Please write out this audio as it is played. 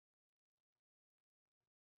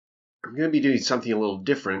I'm going to be doing something a little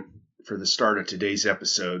different for the start of today's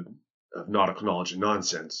episode of Nautical Knowledge and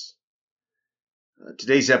Nonsense.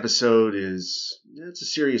 Today's episode it's a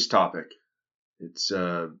serious topic. It's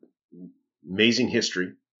amazing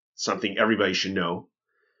history, something everybody should know,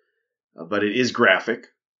 but it is graphic,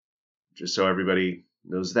 just so everybody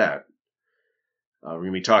knows that. We're going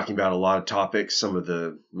to be talking about a lot of topics, some of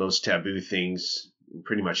the most taboo things in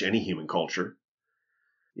pretty much any human culture.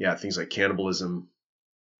 Yeah, things like cannibalism,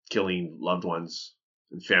 killing loved ones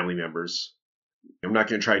and family members. I'm not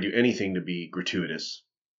going to try to do anything to be gratuitous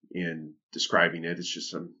in describing it. It's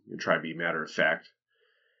just I'm going to try to be matter of fact.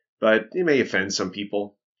 But it may offend some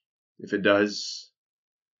people. If it does,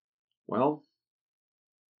 well,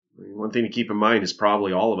 one thing to keep in mind is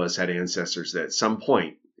probably all of us had ancestors that at some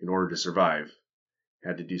point, in order to survive,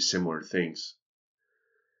 had to do similar things.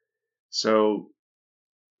 So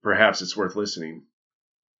perhaps it's worth listening.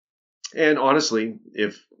 And honestly,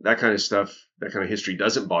 if that kind of stuff, that kind of history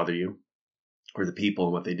doesn't bother you, or the people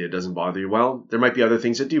and what they did doesn't bother you, well, there might be other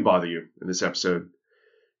things that do bother you in this episode.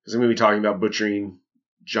 Because I'm going to be talking about butchering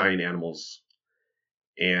giant animals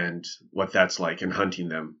and what that's like and hunting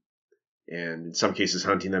them. And in some cases,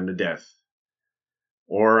 hunting them to death.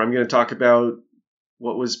 Or I'm going to talk about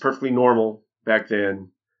what was perfectly normal back then,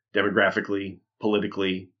 demographically,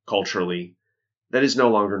 politically, culturally, that is no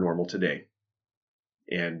longer normal today.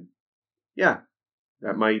 And yeah,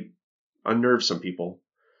 that might unnerve some people.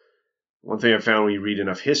 One thing I've found when you read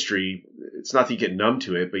enough history, it's not that you get numb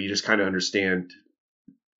to it, but you just kind of understand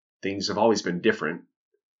things have always been different.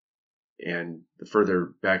 And the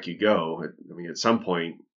further back you go, at some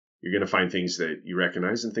point, you're going to find things that you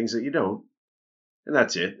recognize and things that you don't. And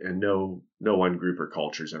that's it. And no one group or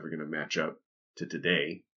culture is ever going to match up to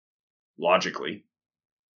today, logically.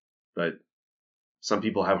 But some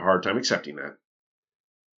people have a hard time accepting that.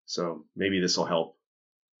 So maybe this will help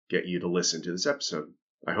get you to listen to this episode.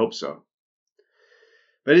 I hope so.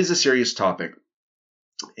 But it is a serious topic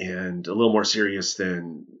and a little more serious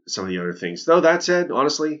than some of the other things. Though that said,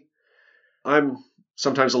 honestly, I'm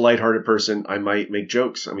sometimes a lighthearted person. I might make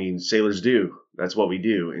jokes. Sailors do. That's what we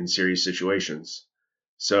do in serious situations.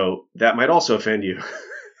 So that might also offend you.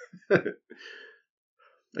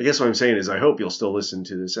 I guess what I'm saying is I hope you'll still listen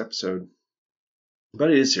to this episode.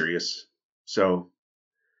 But it is serious. So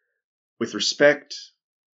with respect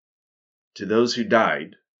to those who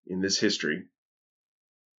died in this history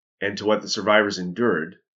and to what the survivors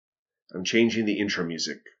endured, I'm changing the intro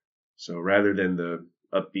music. So rather than the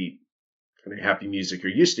upbeat, kind of happy music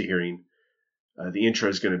you're used to hearing, the intro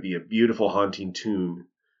is going to be a beautiful, haunting tune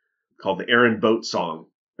called the Aaron Boat Song,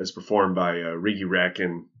 as performed by Riggy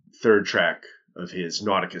Racken, third track of his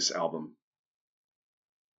Nauticus album.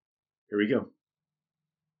 Here we go.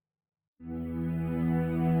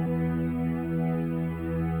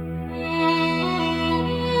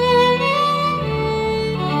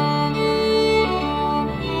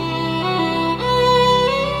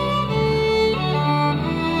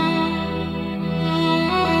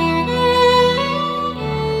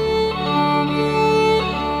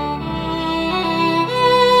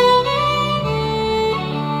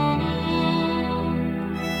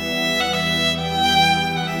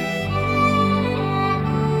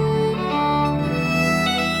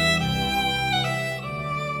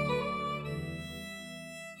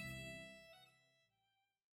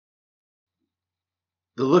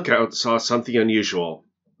 The lookout saw something unusual.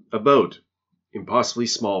 A boat, impossibly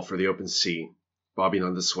small for the open sea, bobbing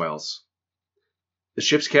on the swells. The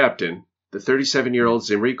ship's captain, the 37-year-old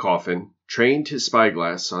Zimri Coffin, trained his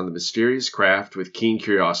spyglass on the mysterious craft with keen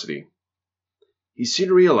curiosity. He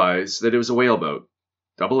soon realized that it was a whaleboat,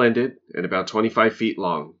 double-ended and about 25 feet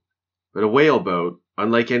long, but a whaleboat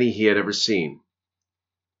unlike any he had ever seen.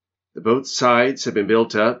 The boat's sides had been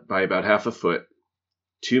built up by about half a foot.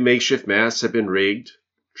 2 makeshift masts had been rigged,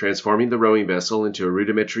 transforming the rowing vessel into a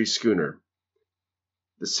rudimentary schooner.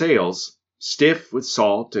 The sails, stiff with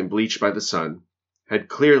salt and bleached by the sun, had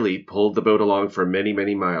clearly pulled the boat along for many,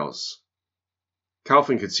 many miles.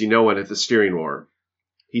 Calvin could see no one at the steering oar.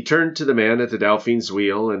 He turned to the man at the Delphine's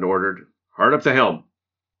wheel and ordered, "Hard up the helm."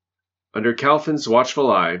 Under Calvin's watchful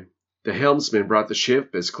eye, the helmsman brought the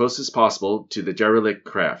ship as close as possible to the derelict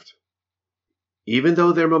craft. Even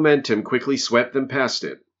though their momentum quickly swept them past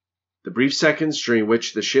it, the brief seconds during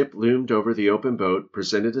which the ship loomed over the open boat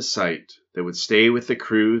presented a sight that would stay with the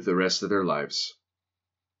crew the rest of their lives.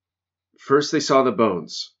 First they saw the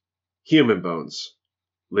bones, human bones,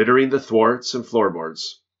 littering the thwarts and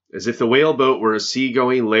floorboards, as if the whaleboat were a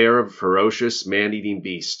sea-going lair of a ferocious, man-eating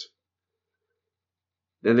beast.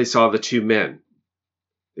 Then they saw the 2 men.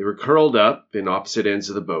 They were curled up in opposite ends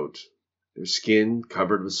of the boat, their skin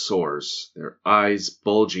covered with sores, their eyes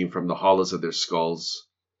bulging from the hollows of their skulls,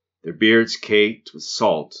 their beards caked with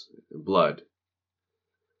salt and blood.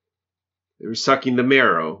 They were sucking the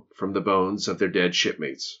marrow from the bones of their dead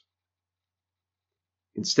shipmates.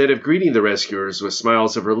 Instead of greeting the rescuers with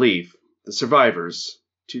smiles of relief, the survivors,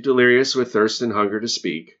 too delirious with thirst and hunger to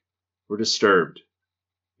speak, were disturbed,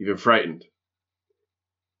 even frightened.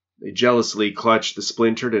 They jealously clutched the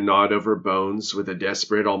splintered and gnawed over bones with a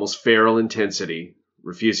desperate, almost feral intensity,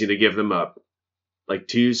 refusing to give them up, like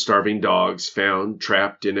two starving dogs found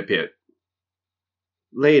trapped in a pit.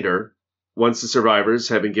 Later, once the survivors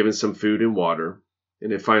had been given some food and water,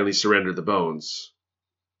 and had finally surrendered the bones,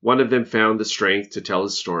 one of them found the strength to tell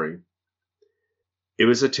his story. It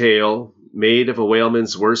was a tale made of a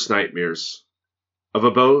whaleman's worst nightmares, of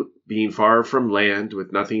a boat being far from land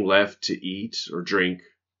with nothing left to eat or drink,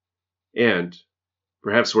 and,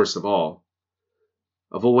 perhaps worst of all,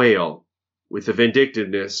 of a whale with the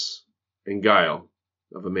vindictiveness and guile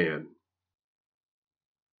of a man.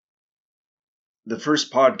 The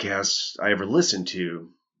first podcast I ever listened to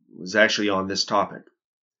was actually on this topic.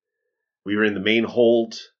 We were in the main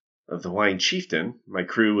hold of the Hawaiian Chieftain. My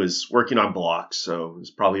crew was working on blocks, so it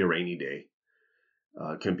was probably a rainy day.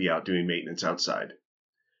 Couldn't be out doing maintenance outside.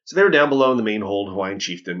 So they were down below in the main hold, Hawaiian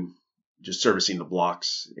Chieftain, just servicing the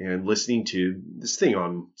blocks and listening to this thing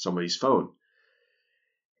on somebody's phone.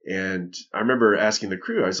 And I remember asking the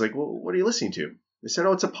crew, I was like, well, what are you listening to? They said,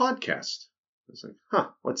 oh, it's a podcast. I was like,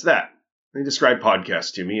 what's that? They described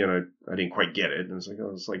podcast to me, and I didn't quite get it. And I was like,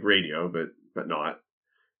 oh, it's like radio, but not.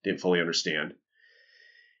 Didn't fully understand.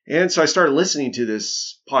 And so I started listening to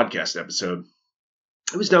this podcast episode.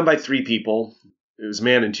 It was done by 3 people. It was a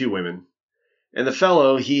man and 2 women. And the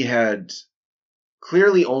fellow, he had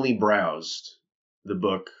clearly only browsed the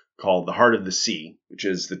book called The Heart of the Sea, which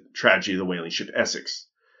is the tragedy of the whaling ship Essex.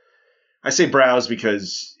 I say browse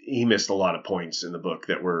because he missed a lot of points in the book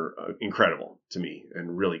that were incredible to me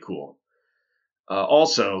and really cool.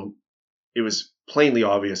 Also, it was plainly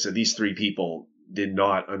obvious that these 3 people did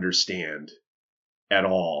not understand at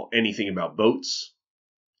all anything about boats,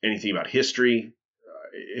 anything about history.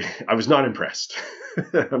 I was not impressed.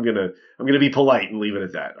 I'm gonna be polite and leave it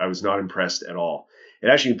at that. I was not impressed at all. It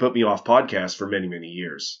actually put me off podcasts for many, many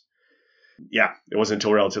years. Yeah, it wasn't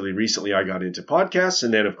until relatively recently I got into podcasts,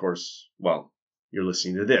 and then, of course, well, you're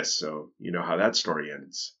listening to this, so you know how that story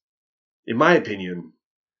ends. In my opinion,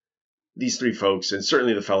 these 3 folks, and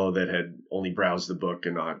certainly the fellow that had only browsed the book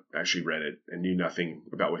and not actually read it and knew nothing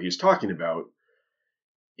about what he was talking about,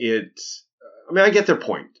 I get their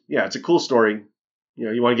point. Yeah, it's a cool story. You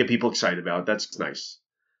know, you want to get people excited about it. That's nice.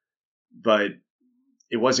 But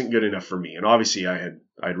it wasn't good enough for me. And obviously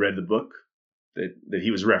I'd read the book that he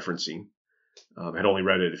was referencing. Had only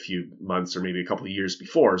read it a few months or maybe a couple of years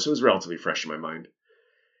before, so it was relatively fresh in my mind.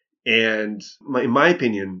 And in my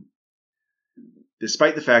opinion,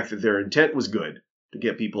 despite the fact that their intent was good, to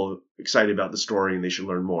get people excited about the story and they should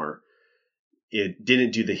learn more, it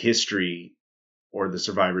didn't do the history or the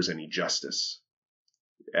survivors any justice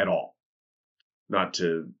at all. Not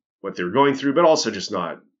to what they were going through, but also just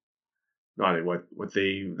not in what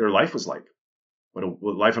their life was like, what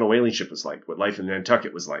life on a whaling ship was like, what life in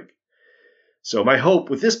Nantucket was like. So my hope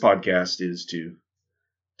with this podcast is to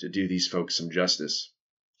do these folks some justice.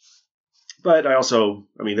 But there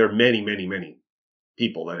are many, many, many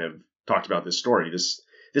people that have talked about this story. This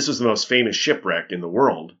was the most famous shipwreck in the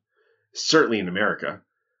world, certainly in America,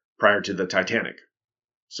 prior to the Titanic.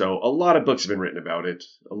 So a lot of books have been written about it.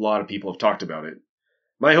 A lot of people have talked about it.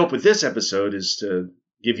 My hope with this episode is to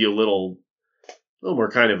give you a little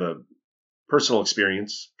more kind of a personal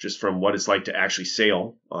experience just from what it's like to actually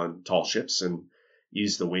sail on tall ships and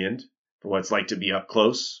use the wind, from what it's like to be up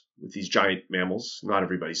close with these giant mammals. Not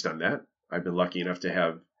everybody's done that. I've been lucky enough to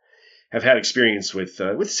have had experience with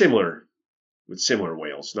similar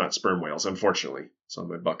whales, not sperm whales, unfortunately. It's on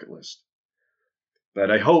my bucket list. But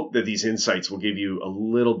I hope that these insights will give you a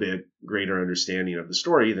little bit greater understanding of the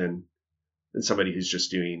story than somebody who's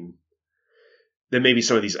just doing, than maybe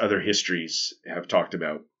some of these other histories have talked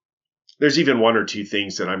about. There's even 1 or 2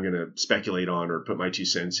 things that I'm going to speculate on or put my 2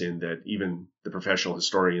 cents in that even the professional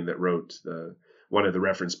historian that wrote one of the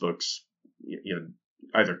reference books,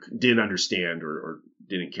 either didn't understand or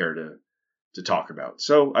didn't care to talk about.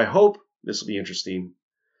 So I hope this will be interesting.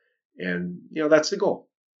 And, that's the goal.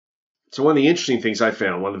 So one of the interesting things I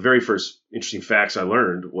found, one of the very first interesting facts I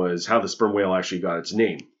learned was how the sperm whale actually got its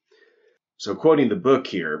name. So quoting the book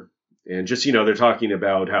here, and just, they're talking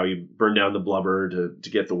about how you burn down the blubber to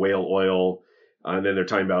get the whale oil. And then they're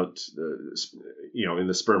talking about, in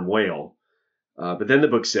the sperm whale. But then the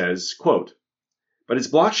book says, quote, But its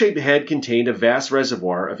block-shaped head contained a vast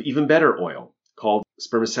reservoir of even better oil, called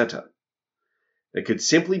spermaceta, that could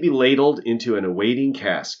simply be ladled into an awaiting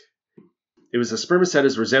cask. It was the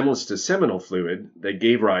spermaceta's resemblance to seminal fluid that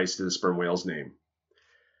gave rise to the sperm whale's name.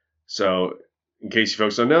 So, in case you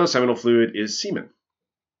folks don't know, seminal fluid is semen.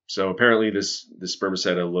 So apparently this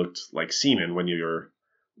spermaceta looked like semen when you were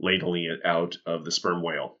ladling it out of the sperm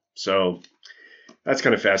whale. So that's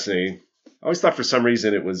kind of fascinating. I always thought for some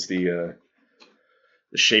reason it was the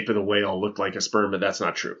shape of the whale looked like a sperm, but that's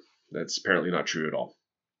not true. That's apparently not true at all.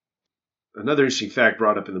 Another interesting fact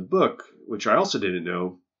brought up in the book, which I also didn't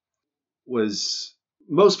know, was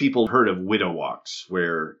most people heard of widow walks,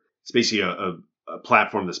 where it's basically a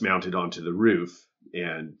platform that's mounted onto the roof.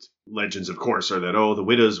 And legends, of course, are that, the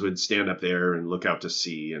widows would stand up there and look out to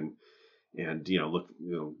sea and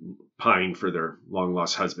pine for their long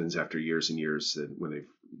lost husbands after years and years when they've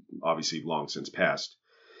obviously long since passed.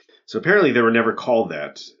 So apparently they were never called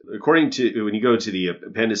that. According to, when you go to the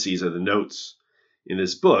appendices of the notes in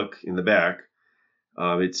this book, in the back,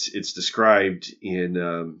 it's described in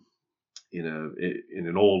an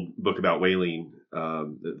old book about whaling.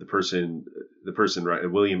 The person,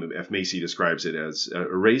 William F. Macy, describes it as a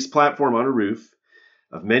raised platform on a roof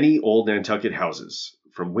of many old Nantucket houses,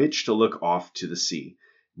 from which to look off to the sea,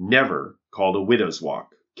 never called a widow's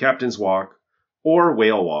walk, captain's walk, or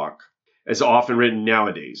whale walk, as often written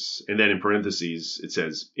nowadays. And then in parentheses, it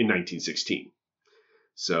says in 1916.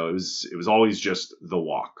 So it was always just the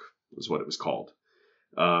walk, was what it was called.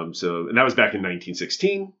 And that was back in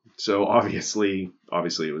 1916. So obviously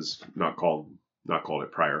it was not called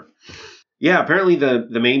it prior. Yeah, apparently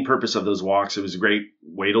the main purpose of those walks, it was a great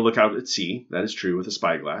way to look out at sea. That is true, with a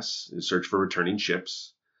spyglass and search for returning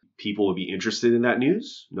ships. People would be interested in that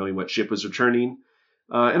news, knowing what ship was returning.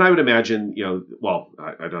 And I would imagine,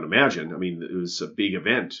 I don't imagine. I mean, it was a big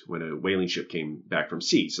event when a whaling ship came back from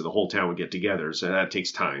sea. So the whole town would get together. So that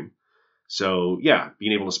takes time. So yeah,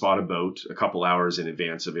 being able to spot a boat a couple hours in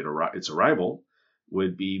advance of its arrival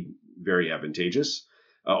would be very advantageous.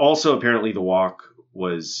 Also, apparently the walk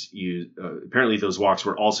was used. Apparently those walks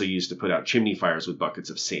were also used to put out chimney fires with buckets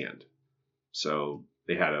of sand. So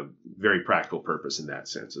they had a very practical purpose in that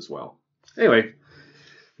sense as well. Anyway,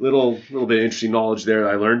 little bit of interesting knowledge there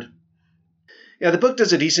that I learned. Yeah, the book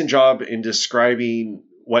does a decent job in describing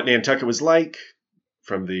what Nantucket was like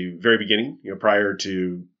from the very beginning, prior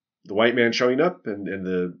to the white man showing up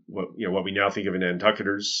and what we now think of in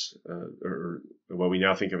Nantucketers, or what we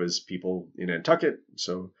now think of as people in Nantucket.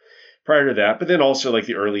 So prior to that, but then also like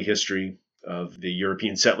the early history of the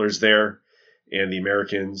European settlers there and the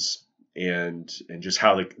Americans, and just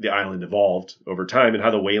how the island evolved over time, and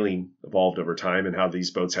how the whaling evolved over time, and how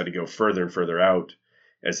these boats had to go further and further out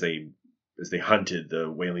as they hunted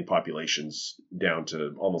the whaling populations down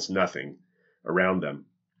to almost nothing around them.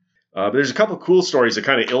 But there's a couple of cool stories that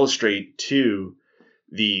kind of illustrate too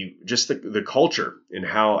the culture, and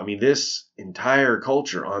how, this entire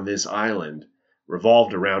culture on this island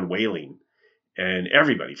revolved around whaling, and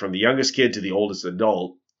everybody from the youngest kid to the oldest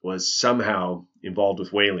adult was somehow involved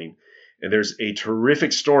with whaling. And there's a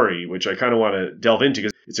terrific story, which I kind of want to delve into,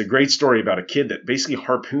 because it's a great story about a kid that basically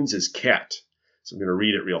harpoons his cat. So I'm going to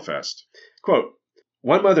read it real fast. Quote,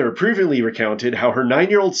 "One mother approvingly recounted how her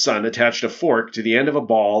 9-year-old son attached a fork to the end of a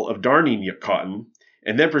ball of darning cotton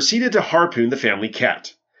and then proceeded to harpoon the family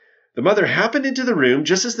cat. The mother happened into the room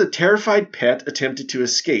just as the terrified pet attempted to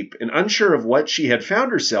escape, and unsure of what she had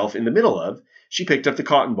found herself in the middle of, she picked up the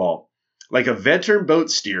cotton ball. Like a veteran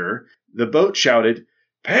boat steerer, the boat shouted,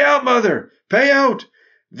 'Pay out, mother! Pay out!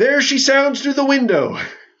 There she sounds through the window!'"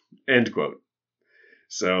 End quote.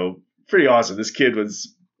 So pretty awesome. This kid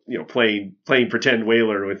was, playing pretend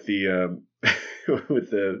whaler with the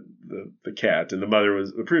with the cat, and the mother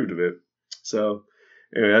was approved of it. So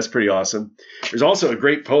anyway, that's pretty awesome. There's also a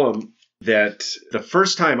great poem that the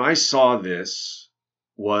first time I saw this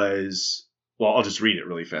was, I'll just read it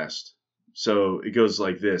really fast. So it goes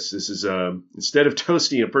like this. This is, instead of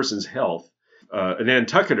toasting a person's health, a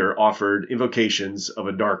Nantucketer offered invocations of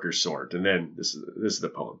a darker sort. And then this is the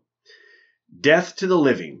poem. "Death to the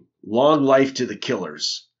living, long life to the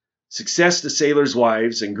killers, success to sailors'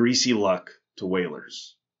 wives, and greasy luck to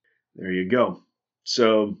whalers." There you go.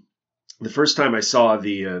 So the first time I saw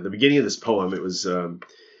the beginning of this poem, it was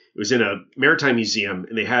in a maritime museum,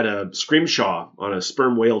 and they had a scrimshaw on a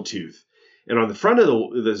sperm whale tooth. And on the front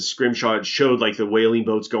of the scrimshaw, it showed like the whaling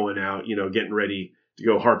boats going out, getting ready to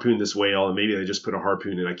go harpoon this whale, and maybe they just put a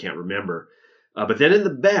harpoon in, I can't remember. But then in the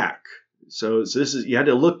back, so this is, you had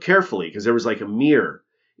to look carefully, because there was like a mirror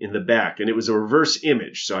in the back, and it was a reverse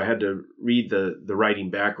image. So I had to read the writing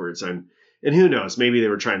backwards. And who knows? Maybe they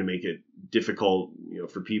were trying to make it difficult,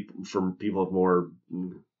 for people with more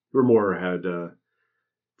who were more had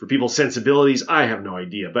for people's sensibilities. I have no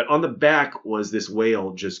idea. But on the back was this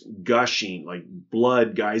whale just gushing, like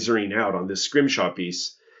blood geysering out on this scrimshaw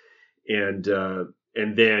piece, and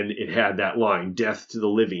then it had that line: "Death to the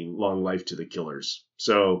living, long life to the killers."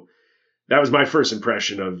 So that was my first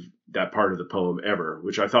impression of that part of the poem ever,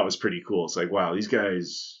 which I thought was pretty cool. It's like, wow, these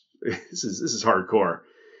guys, this is hardcore.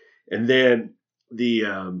 And then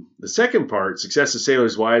the second part, "Success to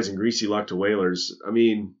sailors' wives and greasy luck to whalers." I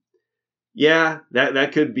mean, yeah,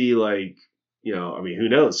 that could be like, who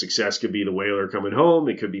knows? Success could be the whaler coming home.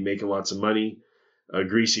 It could be making lots of money.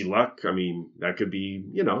 Greasy luck, I mean, that could be,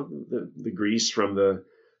 the grease from the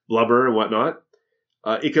blubber and whatnot.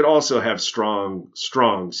 It could also have strong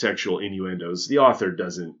sexual innuendos. The author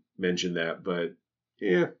doesn't mention that, but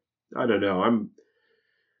yeah, I don't know.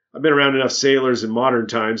 I've been around enough sailors in modern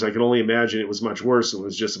times. I can only imagine it was much worse. It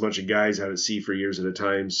was just a bunch of guys out at sea for years at a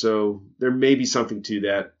time. So there may be something to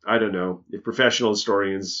that. I don't know. If professional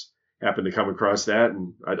historians happen to come across that,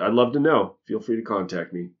 and I'd love to know, feel free to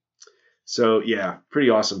contact me. So yeah, pretty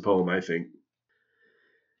awesome poem, I think.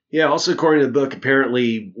 Yeah, also according to the book,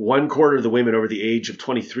 apparently 1/4 of the women over the age of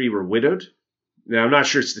 23 were widowed. Now, I'm not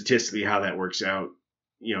sure statistically how that works out,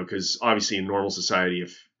 because obviously in normal society,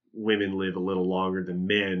 if women live a little longer than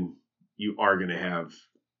men, you are going to have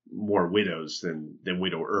more widows than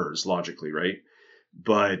widowers, logically, right?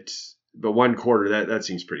 But 1/4, that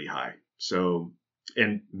seems pretty high. So,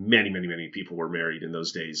 and many, many, many people were married in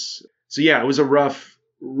those days. So yeah, it was a rough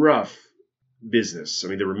business. I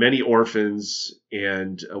mean, there were many orphans,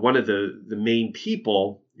 and one of the main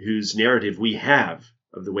people whose narrative we have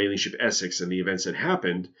of the whaling ship Essex and the events that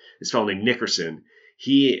happened is a fellow named Nickerson.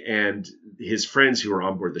 He and his friends who were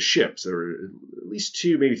on board the ship, so there were at least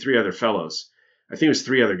 2, maybe 3 other fellows. I think it was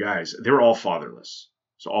 3 other guys. They were all fatherless.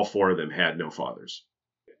 So all 4 of them had no fathers.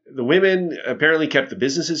 The women apparently kept the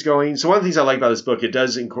businesses going. So one of the things I like about this book, it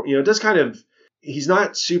does kind of, he's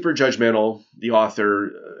not super judgmental, the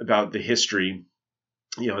author, about the history,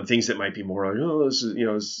 and things that might be more like, this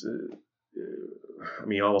is,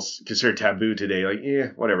 almost considered taboo today.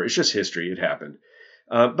 Like, whatever. It's just history. It happened.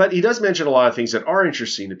 But he does mention a lot of things that are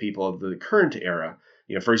interesting to people of the current era.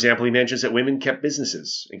 For example, he mentions that women kept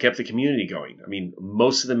businesses and kept the community going. I mean,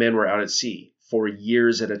 most of the men were out at sea for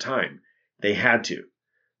years at a time. They had to.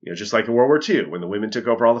 Just like in World War II, when the women took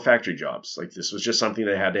over all the factory jobs. Like, this was just something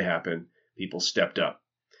that had to happen. People stepped up.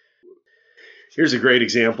 Here's a great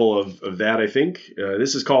example of that, I think.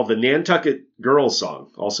 This is called the Nantucket Girls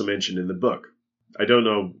Song, also mentioned in the book. I don't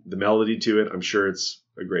know the melody to it. I'm sure it's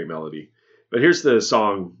a great melody. But here's the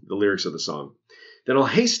song, the lyrics of the song. "Then I'll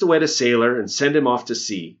haste to wed a sailor and send him off to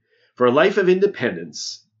sea, for a life of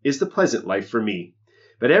independence is the pleasant life for me.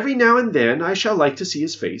 But every now and then I shall like to see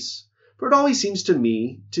his face, for it always seems to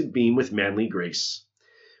me to beam with manly grace.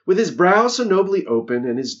 With his brow so nobly open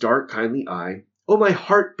and his dark kindly eye, oh, my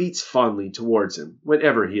heart beats fondly towards him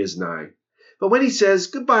whenever he is nigh. But when he says,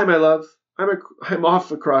 'Goodbye, my love, I'm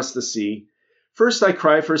off across the sea,' first I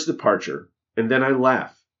cry for his departure, and then I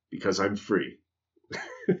laugh because I'm free."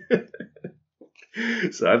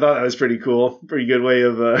 So I thought that was pretty cool. Pretty good way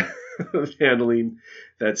of handling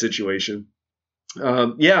that situation.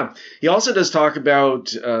 He also does talk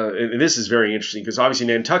about, and this is very interesting because obviously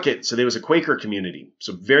Nantucket, so there was a Quaker community,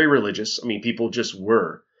 so very religious. I mean, people just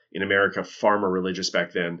were in America far more religious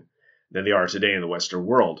back then than they are today in the Western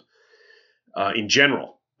world in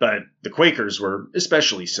general. But the Quakers were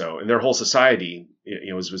especially so, and their whole society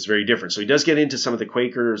was very different. So he does get into some of the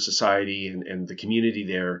Quaker society and the community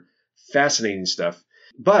there. Fascinating stuff.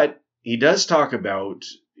 But he does talk about,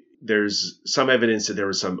 there's some evidence that there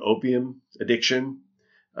was some opium addiction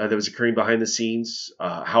that was occurring behind the scenes.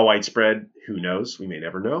 How widespread, who knows? We may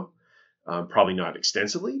never know. Probably not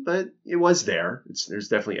extensively, but it was there. There's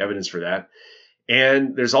definitely evidence for that.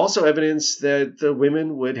 And there's also evidence that the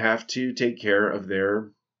women would have to take care of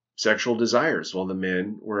their sexual desires while the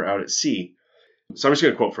men were out at sea. So I'm just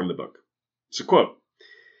going to quote from the book. So, quote,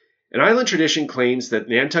 "An island tradition claims that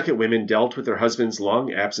Nantucket women dealt with their husbands'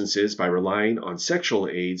 long absences by relying on sexual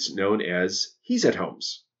aids known as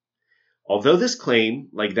he's-at-homes. Although this claim,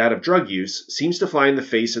 like that of drug use, seems to fly in the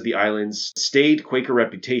face of the island's staid Quaker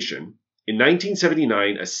reputation, in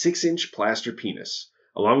 1979 a 6-inch plaster penis,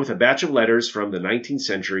 along with a batch of letters from the 19th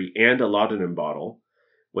century and a laudanum bottle,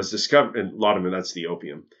 was discovered, and laudanum, that's the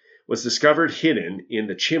opium, was discovered hidden in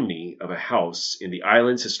the chimney of a house in the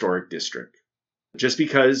island's historic district. Just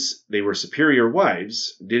because they were superior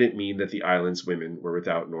wives didn't mean that the island's women were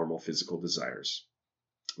without normal physical desires.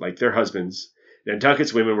 Like their husbands,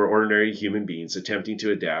 Nantucket's women were ordinary human beings attempting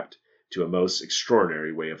to adapt to a most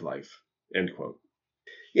extraordinary way of life, end quote.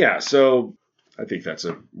 Yeah, so I think that's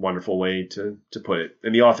a wonderful way to put it.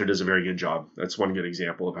 And the author does a very good job. That's one good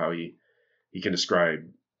example of how he can describe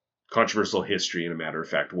controversial history in a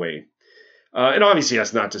matter-of-fact way. And obviously,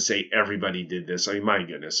 that's not to say everybody did this. I mean, my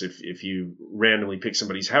goodness, if you randomly pick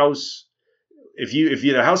somebody's house, if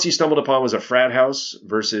the house you stumbled upon was a frat house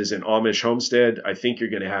versus an Amish homestead, I think you're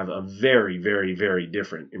going to have a very, very, very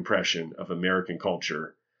different impression of American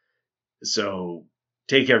culture. So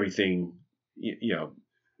take everything,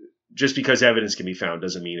 just because evidence can be found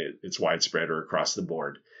doesn't mean it's widespread or across the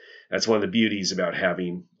board. That's one of the beauties about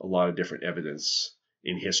having a lot of different evidence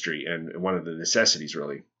in history, and one of the necessities,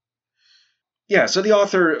 really. Yeah, so the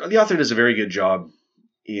author does a very good job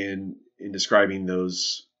in describing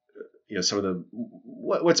those, some of the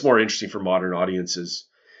what's more interesting for modern audiences.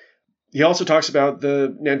 He also talks about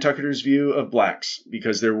the Nantucketers' view of blacks,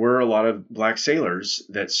 because there were a lot of black sailors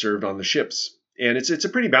that served on the ships, and it's a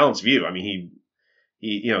pretty balanced view. I mean,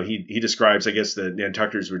 he describes, I guess the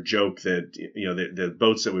Nantucketers would joke that the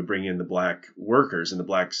boats that would bring in the black workers and the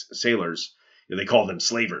black sailors, they called them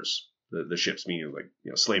slavers. The ships meaning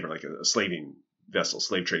slaver, like a slaving vessel,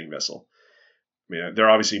 slave trading vessel. I mean, they're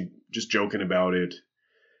obviously just joking about it.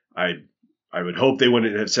 I would hope they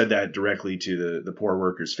wouldn't have said that directly to the poor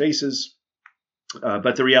workers' faces.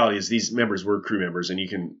 But the reality is these members were crew members, and you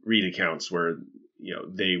can read accounts where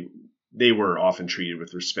they were often treated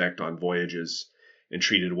with respect on voyages and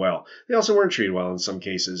treated well. They also weren't treated well in some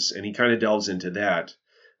cases, and he kind of delves into that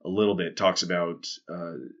a little bit. Talks about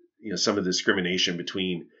some of the discrimination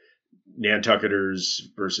between Nantucketers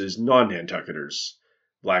versus non-Nantucketers,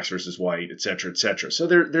 blacks versus white, et cetera, et cetera. So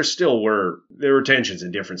there still were tensions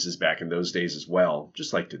and differences back in those days as well,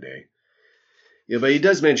 just like today. But he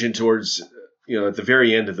does mention towards at the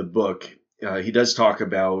very end of the book, he does talk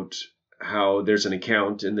about how there's an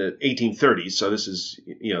account in the 1830s. So this is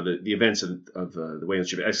the events of the whaling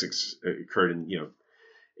ship Essex occurred in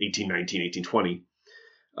 1819, 1820.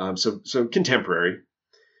 So contemporary.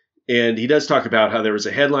 And he does talk about how there was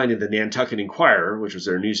a headline in the Nantucket Enquirer, which was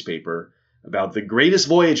their newspaper, about the greatest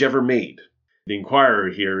voyage ever made. The Enquirer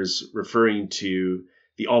here is referring to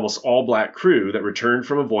the almost all-black crew that returned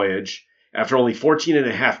from a voyage after only 14 and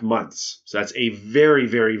a half months. So that's a very,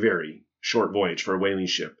 very, very short voyage for a whaling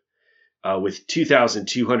ship, with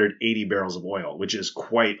 2,280 barrels of oil, which is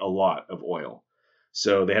quite a lot of oil.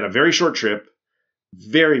 So they had a very short trip,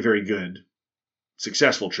 very, very good,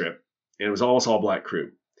 successful trip, and it was almost all-black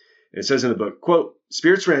crew. It says in the book, quote,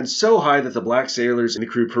 "Spirits ran so high that the black sailors and the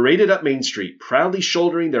crew paraded up Main Street, proudly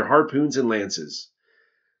shouldering their harpoons and lances.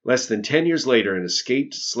 Less than 10 years later, an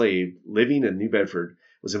escaped slave living in New Bedford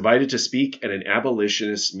was invited to speak at an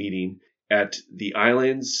abolitionist meeting at the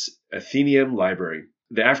island's Athenaeum Library.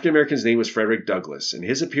 The African-American's name was Frederick Douglass, and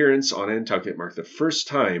his appearance on Nantucket marked the first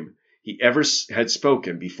time he ever had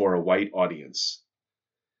spoken before a white audience."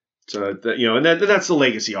 So and that's the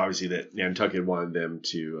legacy, obviously, that Nantucket wanted them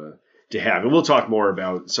to have. And we'll talk more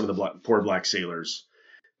about some of the poor black sailors,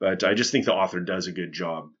 but I just think the author does a good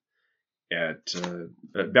job at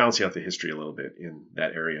balancing out the history a little bit in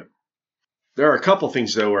that area. There are a couple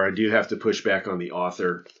things, though, where I do have to push back on the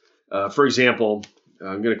author. For example,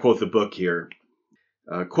 I'm going to quote the book here.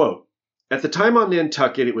 Quote, "At the time on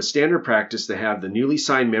Nantucket, it was standard practice to have the newly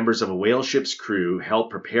signed members of a whale ship's crew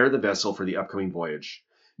help prepare the vessel for the upcoming voyage.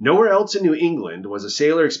 Nowhere else in New England was a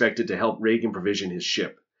sailor expected to help rig and provision his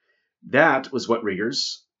ship. That was what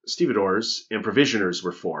riggers, stevedores, and provisioners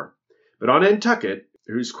were for. But on Nantucket,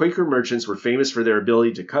 whose Quaker merchants were famous for their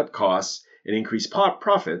ability to cut costs and increase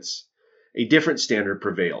profits, a different standard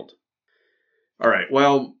prevailed." All right,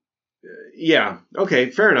 well, yeah, okay,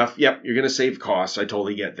 fair enough. Yep, you're going to save costs. I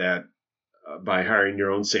totally get that by hiring your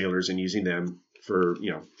own sailors and using them for,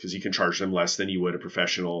 because you can charge them less than you would a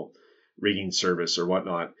professional rigging service or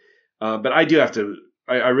whatnot. But I do have to,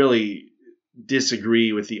 I really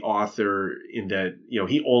disagree with the author in that,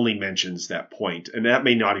 he only mentions that point, and that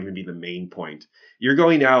may not even be the main point. You're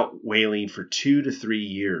going out whaling for 2 to 3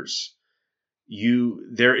 years.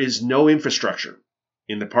 There is no infrastructure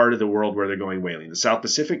in the part of the world where they're going whaling. The South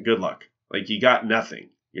Pacific, good luck. Like, you got nothing.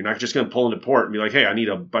 You're not just going to pull into port and be like, hey, I need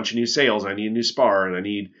a bunch of new sails, I need a new spar, and I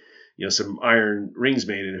need some iron rings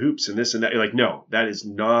made and hoops and this and that. You're like, no, that is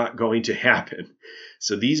not going to happen.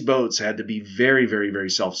 So these boats had to be very, very, very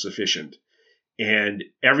self-sufficient. And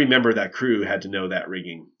every member of that crew had to know that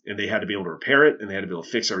rigging, and they had to be able to repair it, and they had to be able to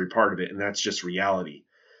fix every part of it. And that's just reality.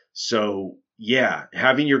 So yeah,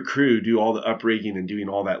 having your crew do all the uprigging and doing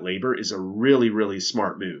all that labor is a really, really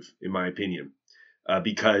smart move, in my opinion,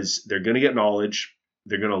 because they're going to get knowledge.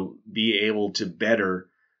 They're going to be able to better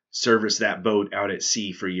service that boat out at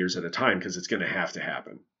sea for years at a time, because it's going to have to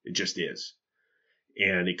happen. It just is.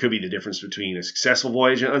 And it could be the difference between a successful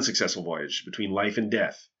voyage and an unsuccessful voyage, between life and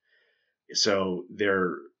death. So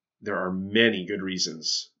there are many good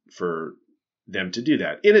reasons for them to do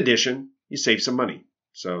that. In addition, you save some money.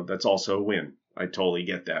 So that's also a win. I totally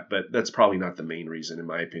get that. But that's probably not the main reason, in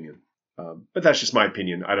my opinion. But that's just my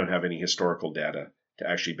opinion. I don't have any historical data to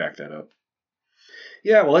actually back that up.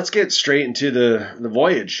 Yeah, well, let's get straight into the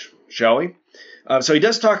voyage, shall we? So he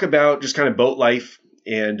does talk about just kind of boat life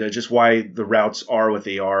and just why the routes are what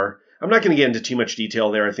they are. I'm not going to get into too much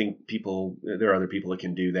detail there. I think there are other people that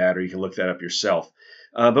can do that, or you can look that up yourself.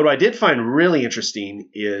 But what I did find really interesting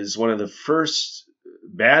is one of the first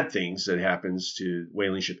bad things that happens to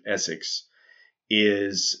whaling ship Essex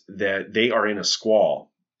is that they are in a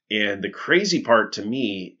squall. And the crazy part to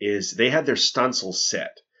me is they had their stunsails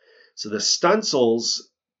set. So the stunsails,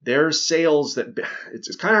 their sails,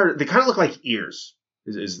 it's kind of hard. They kind of look like ears.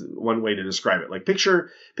 Is one way to describe it. Like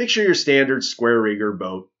picture your standard square rigger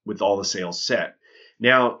boat with all the sails set.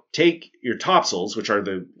 Now take your topsails, which are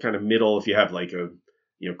the kind of middle. If you have like a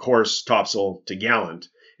coarse topsail to gallant,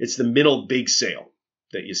 it's the middle big sail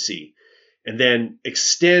that you see, and then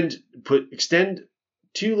extend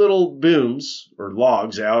two little booms or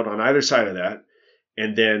logs out on either side of that,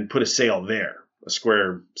 and then put a sail there, a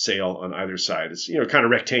square sail on either side. It's kind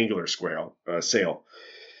of rectangular sail.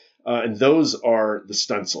 And those are the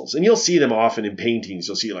stunsails. And you'll see them often in paintings.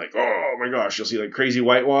 You'll see like, oh my gosh, you'll see like crazy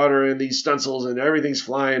white water and these stunsails and everything's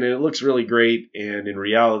flying and it looks really great. And in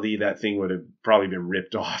reality, that thing would have probably been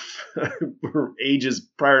ripped off for ages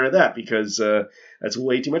prior to that, because that's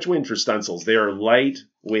way too much wind for stunsails. They are light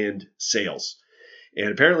wind sails. And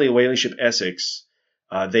apparently whaling ship Essex,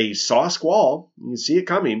 they saw a squall. You can see it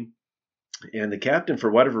coming. And the captain,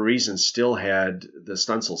 for whatever reason, still had the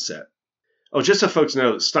stunsail set. Oh, just so folks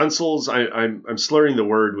know, stunsails, I'm slurring the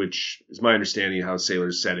word, which is my understanding of how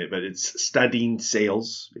sailors said it, but it's studding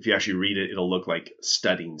sails. If you actually read it, it'll look like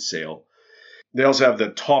studding sail. They also have the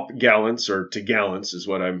top gallants, or togallants is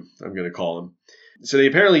what I'm going to call them. So they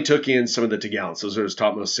apparently took in some of the togallants. Those are his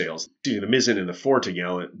topmost sails. The mizzen and the fore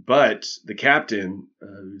toggallant. But the captain,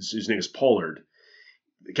 whose name is Pollard,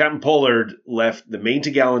 Captain Pollard left the main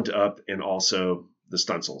toggallant up and also the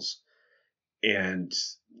stunsails. And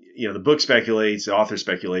the book speculates, the author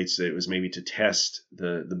speculates that it was maybe to test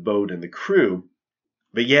the boat and the crew.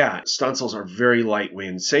 But yeah, stunsails are very light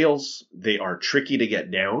wind sails. They are tricky to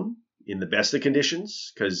get down in the best of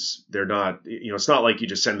conditions, because they're not, it's not like you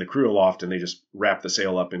just send the crew aloft and they just wrap the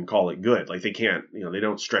sail up and call it good. Like they can't, they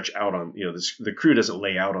don't stretch out on, the crew doesn't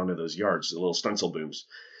lay out onto those yards, the little stunsail booms.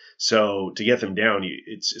 So to get them down,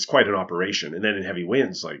 it's quite an operation. And then in heavy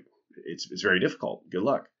winds, like it's very difficult. Good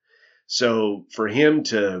luck. So for him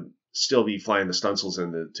to still be flying the stunsails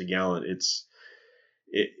and the toggallant,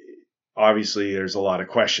 obviously there's a lot of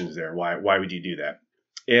questions there. Why would you do that?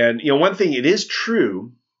 And one thing, it is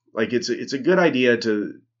true, like it's a good idea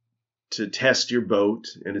to test your boat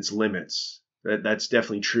and its limits. That's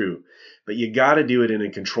definitely true, but you got to do it in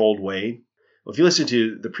a controlled way. Well, if you listen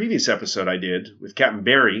to the previous episode I did with Captain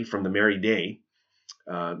Barry from the Merry Day,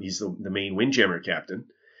 he's the main windjammer captain.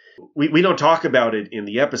 We don't talk about it in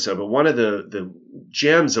the episode, but one of the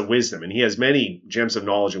gems of wisdom, and he has many gems of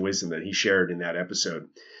knowledge and wisdom that he shared in that episode,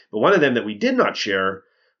 but one of them that we did not share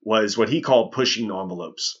was what he called pushing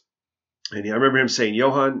envelopes. And I remember him saying,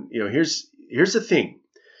 Johan, here's the thing.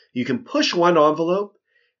 You can push one envelope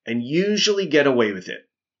and usually get away with it.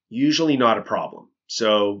 Usually not a problem.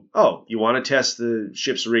 So, you want to test the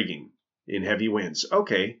ship's rigging in heavy winds.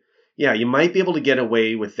 Okay, yeah, you might be able to get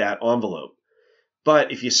away with that envelope.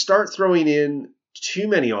 But if you start throwing in too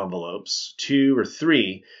many envelopes, 2 or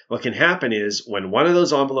 3, what can happen is when one of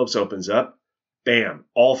those envelopes opens up, bam,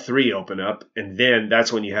 all 3 open up, and then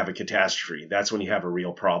that's when you have a catastrophe. That's when you have a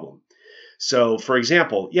real problem. So, for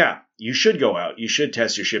example, yeah, you should go out. You should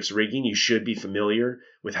test your ship's rigging. You should be familiar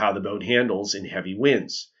with how the boat handles in heavy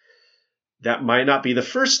winds. That might not be the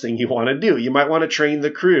first thing you want to do. You might want to train the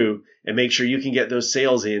crew and make sure you can get those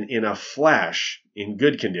sails in a flash in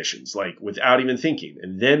good conditions, like without even thinking,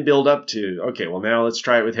 and then build up to, okay, well, now let's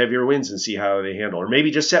try it with heavier winds and see how they handle. Or maybe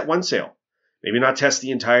just set one sail. Maybe not test the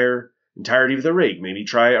entirety of the rig. Maybe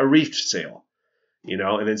try a reefed sail,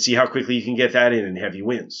 and then see how quickly you can get that in heavy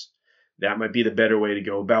winds. That might be the better way to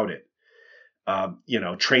go about it.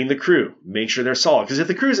 Train the crew, make sure they're solid. Because if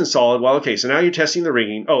the crew isn't solid, well, okay, so now you're testing the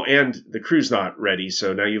rigging. Oh, and the crew's not ready.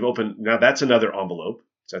 So now that's another envelope.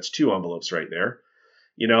 So that's 2 envelopes right there.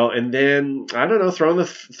 And then, I don't know, throw in the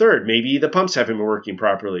third. Maybe the pumps haven't been working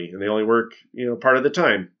properly and they only work, part of the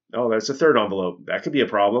time. Oh, that's a third envelope. That could be a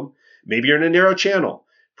problem. Maybe you're in a narrow channel.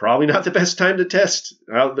 probably not the best time to test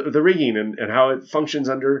out the rigging and how it functions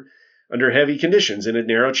under heavy conditions in a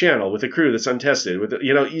narrow channel with a crew that's untested.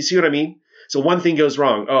 You see what I mean? So one thing goes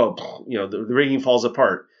wrong. Oh, the rigging falls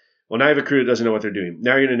apart. Well, now you have a crew that doesn't know what they're doing.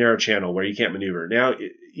 Now you're in a narrow channel where you can't maneuver. Now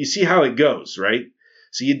you see how it goes, right?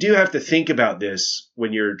 So you do have to think about this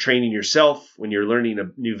when you're training yourself, when you're learning a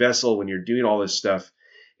new vessel, when you're doing all this stuff.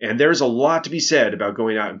 And there's a lot to be said about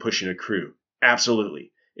going out and pushing a crew.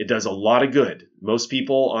 Absolutely. It does a lot of good. Most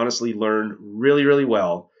people honestly learn really, really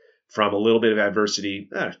well from a little bit of adversity.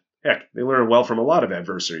 Heck, they learn well from a lot of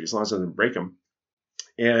adversity as long as it doesn't break them.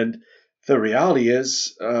 And the reality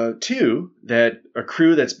is, too, that a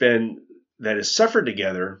crew that has suffered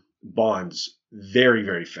together bonds very,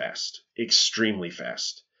 very fast, extremely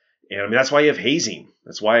fast. And I mean, that's why you have hazing.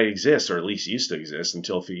 That's why it exists, or at least used to exist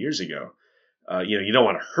until a few years ago. You don't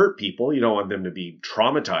want to hurt people. You don't want them to be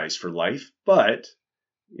traumatized for life. But,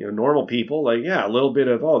 normal people, a little bit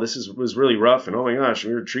of, was really rough. And oh my gosh,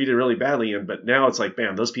 we were treated really badly. But now it's like,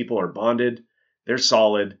 bam, those people are bonded. They're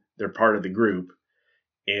solid. They're part of the group.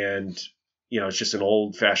 And, it's just an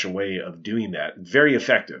old fashioned way of doing that. Very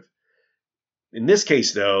effective. In this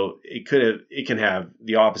case, though, it can have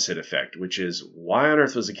the opposite effect, which is why on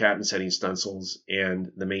earth was the captain setting stunsails and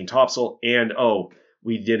the main topsail? And,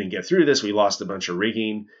 we didn't get through this. We lost a bunch of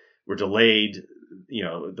rigging. We're delayed.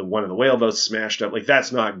 One of the whale boats smashed up.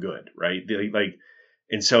 That's not good, right?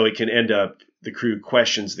 And so it can end up the crew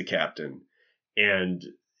questions the captain, and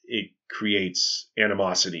it creates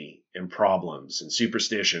animosity and problems and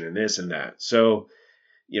superstition and this and that. So,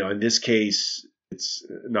 in this case, it's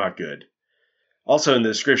not good. Also, in the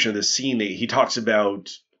description of the scene, he talks about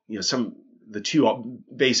the two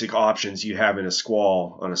basic options you have in a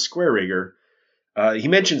squall on a square rigger. He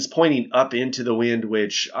mentions pointing up into the wind,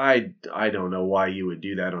 which I don't know why you would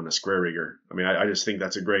do that on a square rigger. I mean, I just think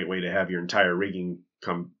that's a great way to have your entire rigging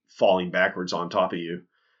come falling backwards on top of you.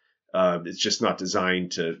 It's just not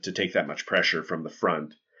designed to take that much pressure from the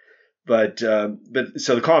front. But so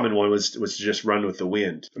the common one was to just run with the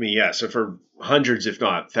wind. I mean, so for hundreds, if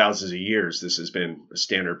not thousands of years, this has been a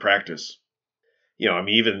standard practice.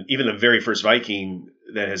 Even the very first Viking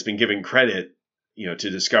that has been given credit, to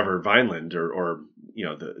discover Vineland or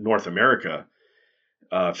the North America,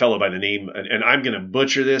 a fellow by the name, and I'm going to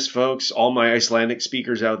butcher this, folks. All my Icelandic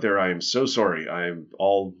speakers out there, I am so sorry. I'm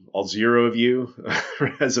all zero of you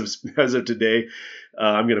as of today.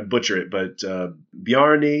 I'm going to butcher it, but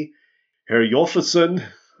Bjarni Herjolfsson.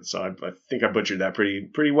 So I think I butchered that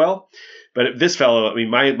pretty well. But this fellow, I mean,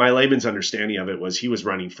 my layman's understanding of it was he was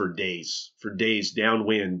running for days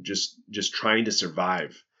downwind, just trying to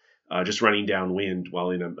survive, just running downwind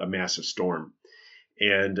while in a massive storm.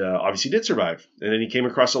 And obviously did survive. And then he came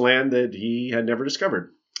across a land that he had never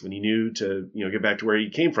discovered. And he knew to get back to where he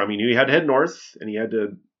came from. He knew he had to head north, and he had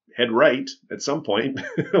to head right at some point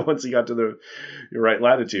once he got to the right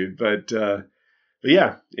latitude. But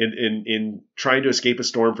yeah, in trying to escape a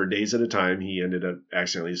storm for days at a time, he ended up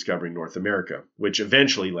accidentally discovering North America, which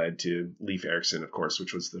eventually led to Leif Erikson, of course,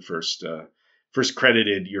 which was the first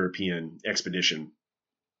credited European expedition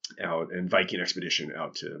out and Viking expedition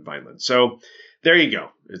out to Vineland. So there you go.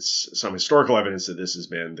 It's some historical evidence that this has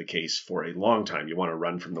been the case for a long time. You want to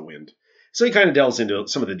run from the wind. So he kind of delves into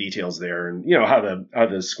some of the details there, and how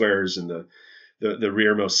the squares and the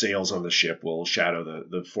rearmost sails on the ship will shadow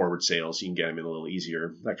the forward sails. You can get them in a little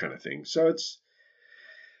easier, that kind of thing. So it's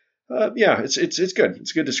good.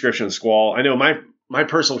 It's a good description of the squall. I know my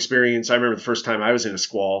personal experience. I remember the first time I was in a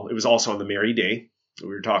squall. It was also on the Merry Day that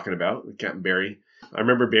we were talking about with Captain Barry. I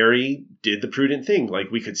remember Barry did the prudent thing.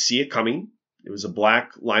 Like, we could see it coming. It was a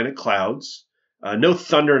black line of clouds. No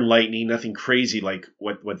thunder and lightning, nothing crazy like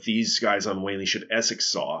what these guys on Whaley Ship Essex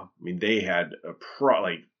saw. I mean, they had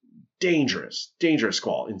dangerous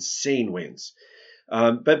squall, insane winds.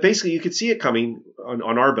 But basically, you could see it coming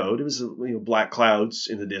on our boat. It was black clouds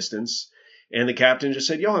in the distance, and the captain just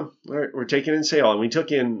said, "Yo, we're taking in sail." And we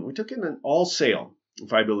took in an all sail,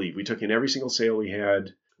 if I believe. We took in every single sail we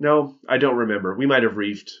had. No, I don't remember. We might have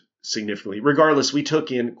reefed significantly. Regardless, we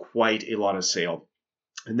took in quite a lot of sail.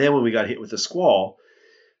 And then when we got hit with the squall,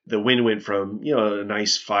 the wind went from a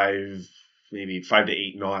nice 5 to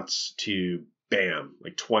 8 knots to bam,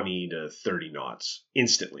 like 20 to 30 knots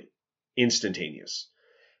instantaneous.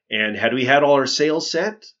 And had we had all our sails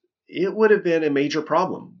set, it would have been a major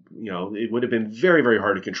problem. It would have been very, very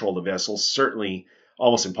hard to control the vessel. Certainly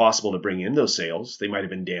almost impossible to bring in those sails. They might have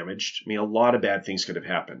been damaged. I mean, a lot of bad things could have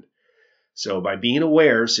happened. So by being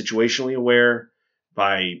aware, situationally aware,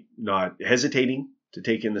 by not hesitating to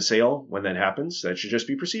take in the sail when that happens, that should just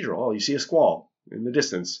be procedural. Oh, you see a squall in the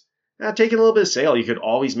distance. taking a little bit of sail. You could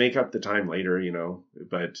always make up the time later,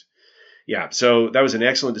 but yeah, so that was an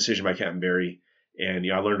excellent decision by Captain Barry. And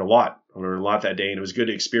I learned a lot. I learned a lot that day, and it was good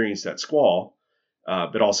to experience that squall,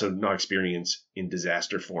 but also not experience in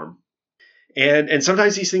disaster form. And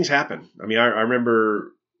sometimes these things happen. I mean, I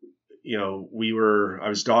remember, I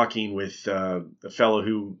was docking with a fellow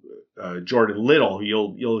who, Jordan Little,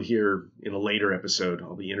 who you'll hear in a later episode.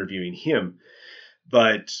 I'll be interviewing him.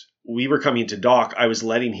 But we were coming to dock. I was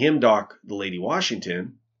letting him dock the Lady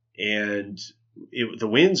Washington, and the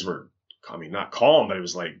winds were, not calm, but it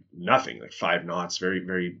was like nothing, like 5 knots, very,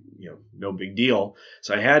 very, no big deal.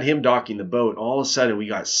 So I had him docking the boat. All of a sudden, we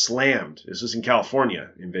got slammed. This was in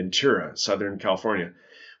California, in Ventura, Southern California.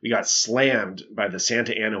 We got slammed by the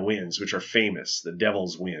Santa Ana winds, which are famous, the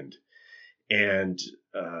devil's wind. And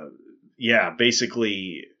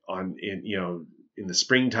basically in the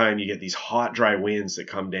springtime, you get these hot, dry winds that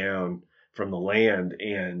come down from the land,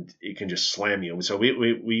 and it can just slam you. And so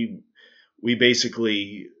we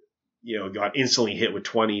basically, got instantly hit with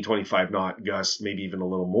 20, 25 knot gusts, maybe even a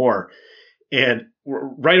little more. And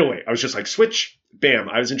right away, I was just like, switch, bam.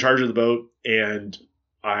 I was in charge of the boat, and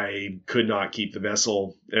I could not keep the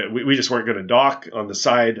vessel. We just weren't going to dock on the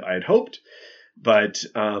side I had hoped. But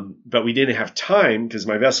we didn't have time because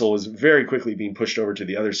my vessel was very quickly being pushed over to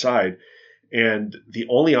the other side. And the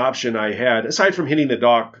only option I had, aside from hitting the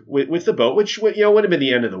dock with the boat, which would have been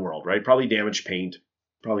the end of the world, right? Probably damaged paint,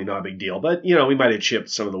 probably not a big deal. But, we might have chipped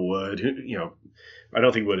some of the wood. I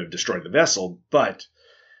don't think it would have destroyed the vessel. But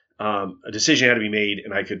a decision had to be made,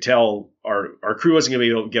 and I could tell our crew wasn't going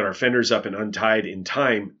to be able to get our fenders up and untied in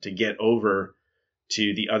time to get over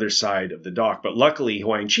to the other side of the dock. But luckily,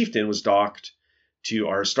 Hawaiian Chieftain was docked to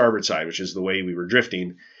our starboard side, which is the way we were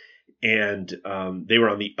drifting. And they were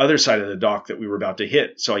on the other side of the dock that we were about to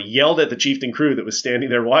hit. So I yelled at the Chieftain crew that was standing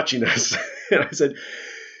there watching us. And I said,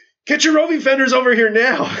 "Get your roving fenders over here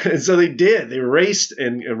now." And so they did. They raced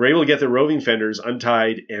and were able to get their roving fenders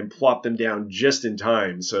untied and plop them down just in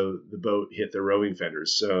time. So the boat hit their roving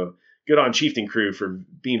fenders. So good on Chieftain crew for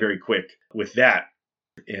being very quick with that.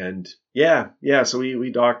 And so we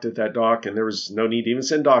docked at that dock, and there was no need to even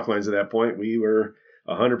send dock lines at that point. We were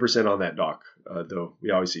 100% on that dock, though we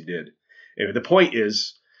obviously did. Anyway, the point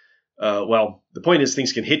is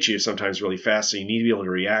things can hit you sometimes really fast, so you need to be able to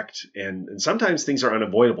react. And sometimes things are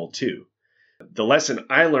unavoidable too. The lesson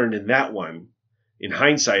I learned in that one, in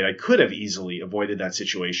hindsight, I could have easily avoided that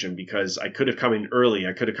situation because I could have come in early.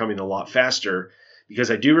 I could have come in a lot faster,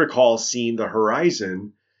 because I do recall seeing the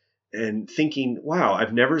horizon and thinking, wow,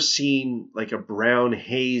 I've never seen like a brown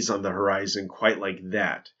haze on the horizon quite like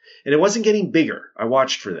that. And it wasn't getting bigger. I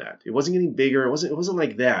watched for that. It wasn't getting bigger. It wasn't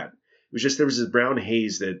like that. It was just there was this brown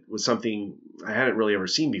haze that was something I hadn't really ever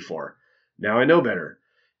seen before. Now I know better.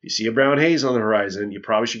 If you see a brown haze on the horizon, you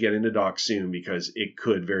probably should get into dock soon, because it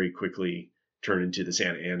could very quickly turn into the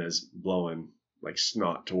Santa Anas blowing like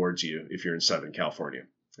snot towards you if you're in Southern California.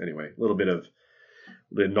 Anyway, a little bit of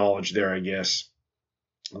knowledge there, I guess.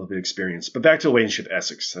 A little bit of experience. But back to the whaling ship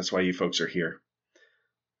Essex. That's why you folks are here.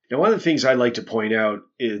 Now, one of the things I'd like to point out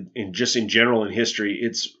in general in history,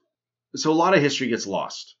 so a lot of history gets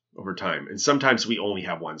lost over time. And sometimes we only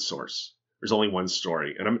have one source. There's only one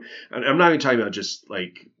story. And I'm not even talking about just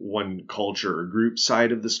like one culture or group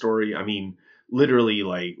side of the story. I mean, literally,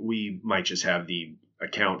 like we might just have the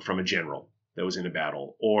account from a general that was in a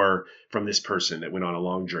battle, or from this person that went on a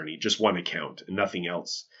long journey, just one account and nothing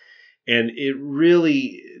else. And it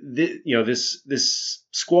really, this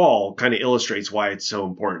squall kind of illustrates why it's so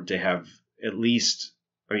important to have at least,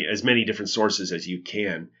 as many different sources as you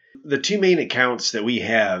can. The two main accounts that we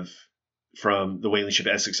have from the whaling ship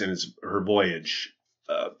Essex and her voyage,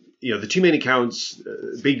 the two main accounts,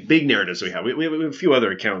 big narratives we have. We have a few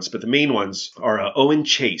other accounts, but the main ones are Owen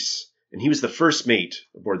Chase, and he was the first mate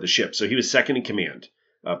aboard the ship, so he was second in command,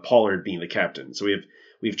 Pollard being the captain. So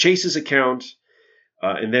we have Chase's account.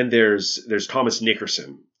 And then there's Thomas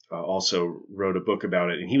Nickerson, also wrote a book about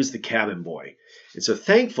it, and he was the cabin boy. And so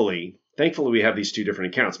thankfully we have these two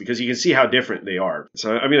different accounts, because you can see how different they are.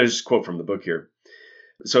 So I just quote from the book here.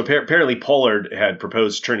 So apparently Pollard had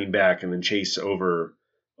proposed turning back, and then Chase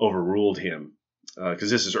overruled him, because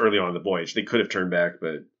this is early on in the voyage. They could have turned back,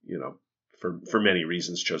 but for many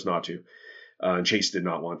reasons chose not to. And Chase did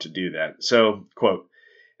not want to do that. So, quote,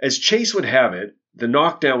 "As Chase would have it, the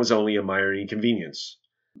knockdown was only a minor inconvenience."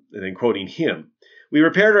 And then quoting him, "We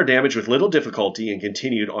repaired our damage with little difficulty and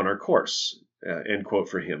continued on our course." End quote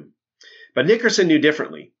for him. But Nickerson knew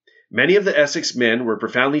differently. Many of the Essex men were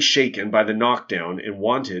profoundly shaken by the knockdown and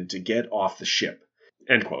wanted to get off the ship.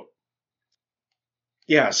 End quote.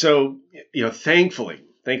 Yeah, so, thankfully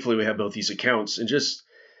we have both these accounts. And just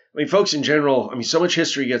I mean, folks in general, I mean, so much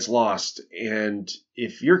history gets lost. And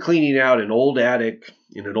if you're cleaning out an old attic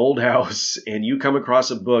in an old house and you come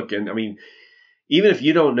across a book, and I mean, even if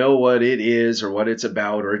you don't know what it is or what it's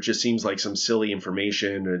about, or it just seems like some silly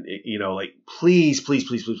information, and like, please, please,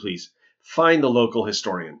 please, please, please find the local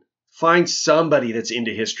historian. Find somebody that's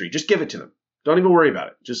into history. Just give it to them. Don't even worry about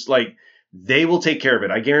it. Just like, they will take care of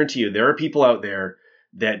it. I guarantee you, there are people out there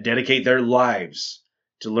that dedicate their lives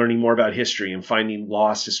to learning more about history and finding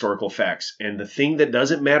lost historical facts. And the thing that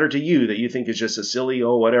doesn't matter to you, that you think is just a silly,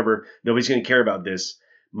 whatever, nobody's going to care about this,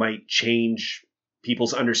 might change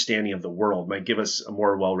people's understanding of the world, might give us a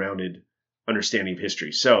more well-rounded understanding of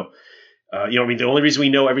history. So, I mean, the only reason we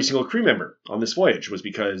know every single crew member on this voyage was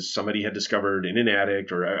because somebody had discovered in an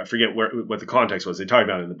attic, or I forget what the context was. They talk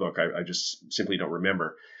about it in the book. I just simply don't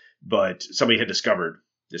remember. But somebody had discovered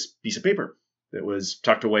this piece of paper that was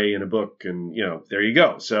tucked away in a book, and there you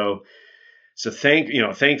go. So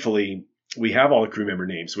thankfully we have all the crew member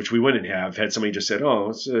names, which we wouldn't have had somebody just said,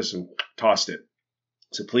 "Oh, it's this," and tossed it.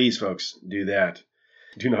 So please, folks, do that.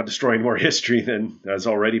 Do not destroy more history than has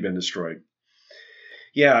already been destroyed.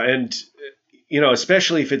 Yeah, and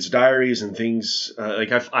especially if it's diaries and things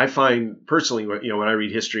like I find personally, when I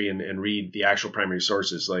read history and read the actual primary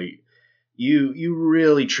sources, like, you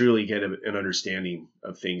really truly get an understanding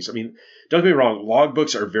of things. I mean, don't get me wrong,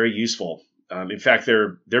 logbooks are very useful. In fact,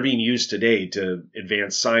 they're being used today to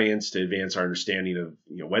advance science, to advance our understanding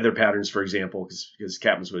of weather patterns, for example, because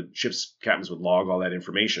ship's captains would log all that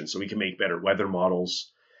information, so we can make better weather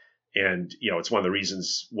models. And it's one of the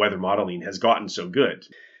reasons weather modeling has gotten so good.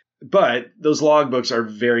 But those logbooks are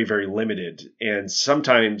very, very limited, and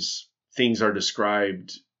sometimes things are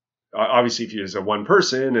described. Obviously, if you're just one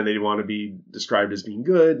person and they want to be described as being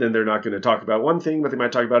good, then they're not going to talk about one thing, but they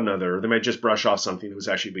might talk about another. Or they might just brush off something that was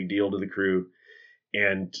actually a big deal to the crew,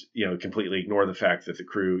 and completely ignore the fact that the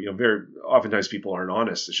crew, very oftentimes people aren't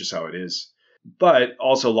honest. It's just how it is. But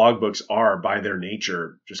also, logbooks are by their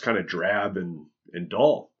nature just kind of drab and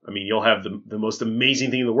dull. I mean, you'll have the most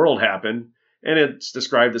amazing thing in the world happen, and it's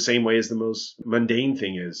described the same way as the most mundane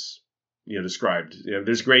thing is described.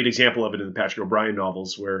 There's a great example of it in the Patrick O'Brian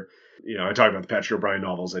novels where, I talk about the Patrick O'Brian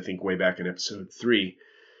novels, I think way back in episode 3.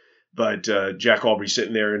 But Jack Aubrey's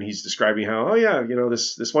sitting there and he's describing how,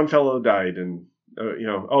 this one fellow died, and,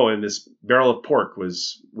 and this barrel of pork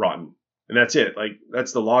was rotten. And that's it. Like,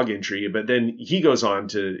 that's the log entry. But then he goes on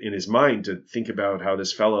to, in his mind, to think about how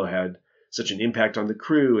this fellow had such an impact on the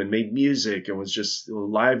crew and made music and was just a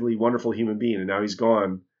lively, wonderful human being. And now he's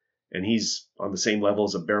gone. And he's on the same level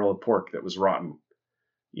as a barrel of pork that was rotten.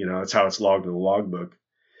 That's how it's logged in the logbook.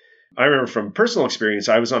 I remember from personal experience,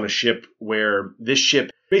 I was on a ship where this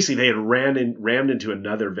ship, basically they had rammed into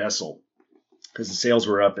another vessel because the sails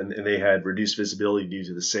were up and they had reduced visibility due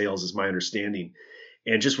to the sails, is my understanding,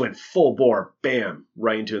 and just went full bore, bam,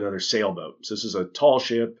 right into another sailboat. So this is a tall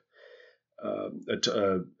ship,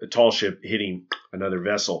 a tall ship hitting another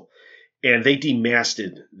vessel. And they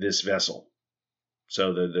demasted this vessel.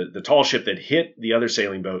 So the tall ship that hit the other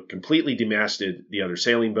sailing boat completely demasted the other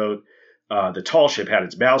sailing boat. The tall ship had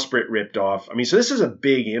its bowsprit ripped off. I mean, so this is a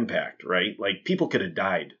big impact, right? Like, people could have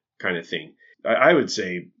died, kind of thing. I would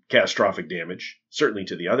say catastrophic damage, certainly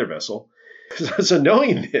to the other vessel. So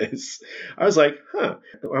knowing this, I was like, I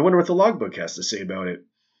wonder what the logbook has to say about it.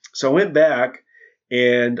 So I went back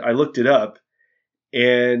and I looked it up,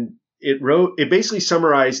 and it basically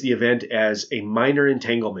summarized the event as a minor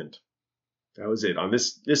entanglement. That was it. On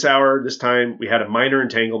this hour, this time, we had a minor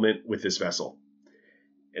entanglement with this vessel.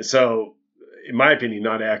 And so, in my opinion,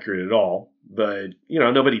 not accurate at all. But,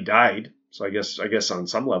 nobody died. So I guess on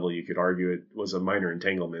some level you could argue it was a minor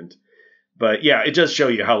entanglement. But yeah, it does show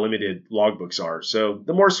you how limited logbooks are. So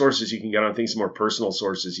the more sources you can get on things, the more personal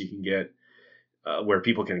sources you can get, where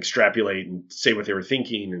people can extrapolate and say what they were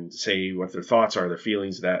thinking and say what their thoughts are, their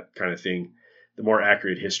feelings, that kind of thing, the more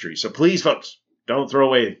accurate history. So please, folks, don't throw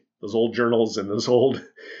away those old journals and those old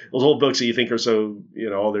books that you think are so,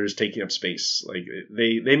 they're just taking up space. Like,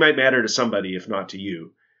 they might matter to somebody, if not to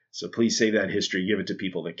you. So please save that history. Give it to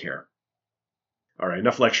people that care. All right,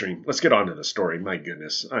 enough lecturing. Let's get on to the story. My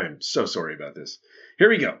goodness, I am so sorry about this. Here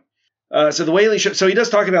we go. So the whaling ship. So he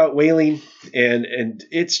does talk about whaling, and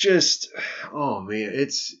it's just, oh man,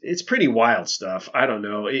 it's pretty wild stuff. I don't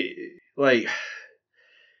know.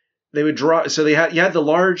 They would draw. So you had the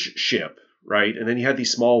large ship, right? And then you had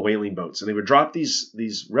these small whaling boats, and they would drop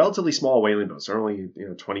these relatively small whaling boats. They're only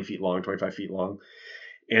 20 feet long, 25 feet long,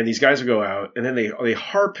 and these guys would go out, and then they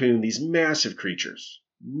harpoon these massive creatures,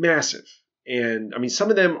 massive. And I mean, some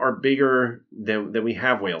of them are bigger than we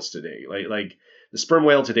have whales today. Like the sperm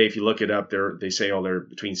whale today, if you look it up, they say they're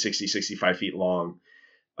between 60, 65 feet long.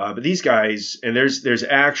 But these guys, and there's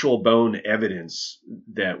actual bone evidence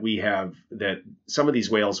that we have that some of these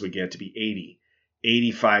whales would get to be 80,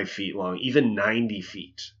 85 feet long, even 90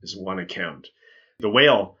 feet is one account. The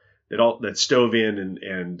whale that stove in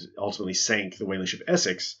and ultimately sank the whaling ship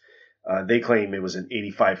Essex, they claim it was an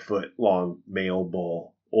 85-foot long male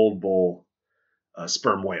bull, old bull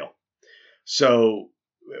sperm whale. So,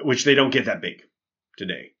 which they don't get that big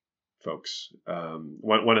today, folks.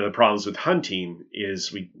 One of the problems with hunting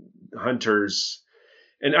is hunters,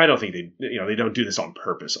 and I don't think they don't do this on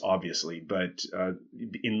purpose, obviously, but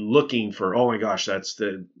in looking for, oh my gosh, that's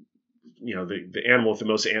the animal with the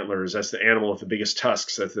most antlers, that's the animal with the biggest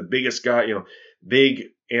tusks, that's the biggest guy, big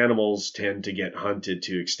animals tend to get hunted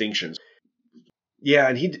to extinction. Yeah,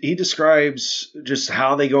 and he describes just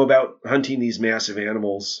how they go about hunting these massive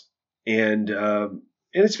animals, and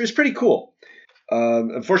it's pretty cool.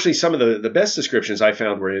 Unfortunately, some of the best descriptions I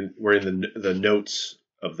found were in the notes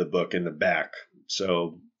of the book in the back.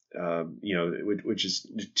 So which is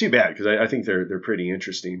too bad because I think they're pretty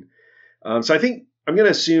interesting. So I think I'm going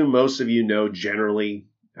to assume most of you know generally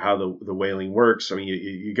how the whaling works. I mean,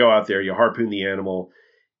 you go out there, you harpoon the animal,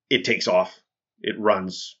 it takes off, it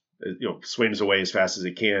runs, swims away as fast as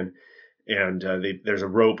it can, and there's a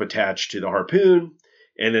rope attached to the harpoon,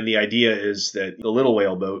 and then the idea is that the little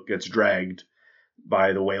whale boat gets dragged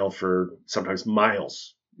by the whale for sometimes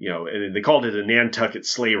miles, and they called it a Nantucket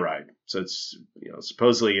sleigh ride. So it's,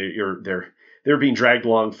 supposedly they're being dragged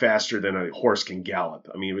along faster than a horse can gallop.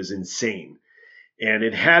 I mean, it was insane. And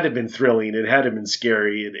it had to have been thrilling. It had to have been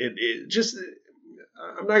scary. It just,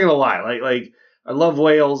 I'm not going to lie. Like, I love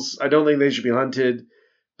whales. I don't think they should be hunted.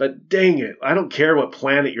 But dang it, I don't care what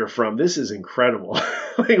planet you're from. This is incredible.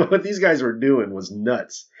 What these guys were doing was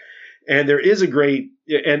nuts. And there is a great,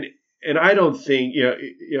 and I don't think,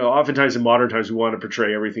 oftentimes in modern times we want to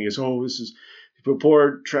portray everything as, this is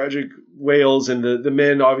poor, tragic whales, and the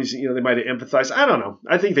men, obviously, they might have empathized. I don't know.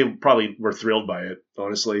 I think they probably were thrilled by it,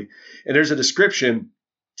 honestly. And there's a description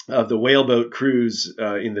of the whaleboat cruise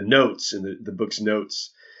in the notes, in the book's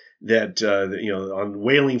notes, that, on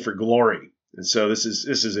whaling for glory. And so this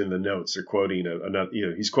is in the notes. They're quoting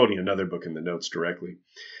he's quoting another book in the notes directly.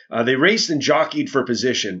 They raced and jockeyed for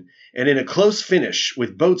position, and in a close finish,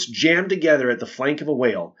 with boats jammed together at the flank of a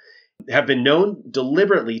whale, have been known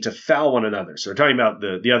deliberately to foul one another. So we're talking about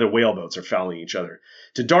the other whale boats are fouling each other.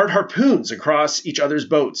 To dart harpoons across each other's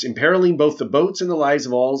boats, imperiling both the boats and the lives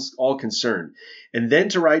of all concerned. And then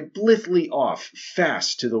to ride blithely off,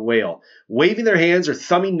 fast to the whale, waving their hands or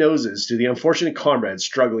thumbing noses to the unfortunate comrades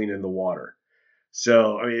struggling in the water.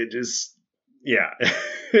 So, I mean,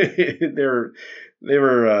 they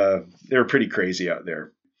were pretty crazy out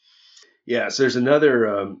there. Yeah, so there's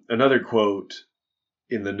another quote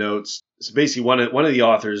in the notes. So basically, one of the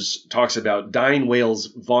authors talks about dying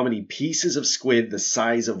whales vomiting pieces of squid the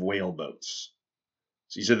size of whaleboats.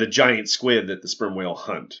 So these are the giant squid that the sperm whale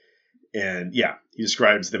hunt. And yeah, he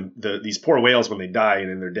describes these poor whales when they die,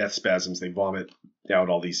 and in their death spasms they vomit out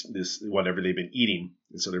all this whatever they've been eating,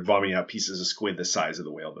 and so they're vomiting out pieces of squid the size of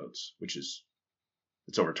the whaleboats,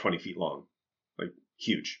 it's over 20 feet long, like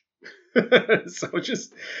huge. So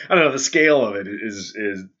just, I don't know, the scale of it is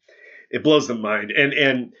it blows the mind. And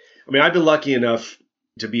I mean, I've been lucky enough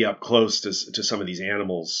to be up close to some of these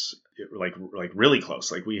animals, like really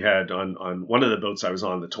close. Like we had on one of the boats I was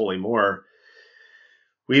on, the Tallship,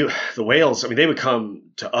 the whales, I mean, they would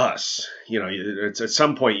come to us. It's at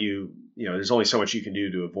some point there's only so much you can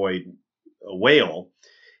do to avoid a whale.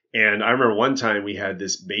 And I remember one time we had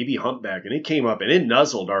this baby humpback, and it came up and it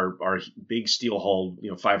nuzzled our big steel-hulled,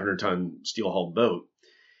 500-ton steel-hulled boat.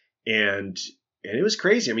 And it was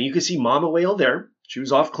crazy. I mean, you could see mama whale there. She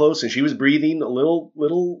was off close, and she was breathing a little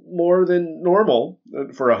more than normal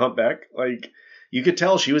for a humpback. Like, you could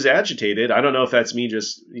tell she was agitated. I don't know if that's me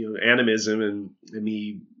just, animism and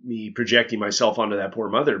me projecting myself onto that poor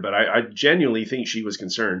mother, but I genuinely think she was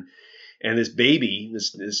concerned. And this baby,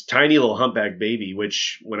 this tiny little humpback baby,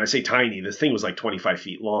 which when I say tiny, this thing was like 25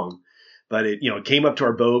 feet long, but it came up to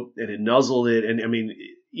our boat and it nuzzled it. And I mean,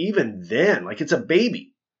 even then, like, it's a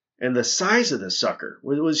baby, and the size of the sucker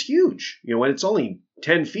was huge. When it's only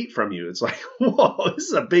 10 feet from you, it's like, whoa, this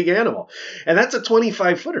is a big animal. And that's a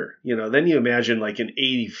 25 footer. Then you imagine like an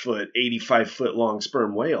 85 foot long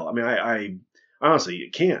sperm whale. I mean, I honestly,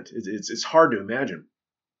 you can't. It's hard to imagine.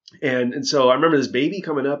 And so I remember this baby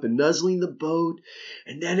coming up and nuzzling the boat,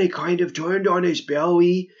 and then it kind of turned on his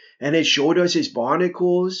belly and it showed us his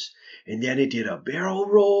barnacles, and then it did a barrel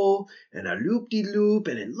roll and a loop-de-loop,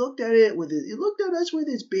 and it looked at us with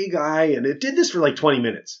its big eye, and it did this for like 20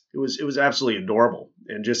 minutes. It was absolutely adorable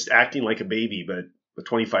and just acting like a baby, but a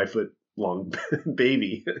 25 foot long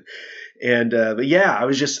baby. And but yeah, I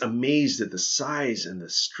was just amazed at the size and the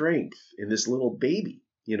strength in this little baby,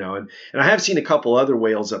 and I have seen a couple other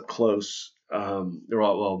whales up close. They're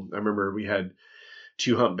all, well, I remember we had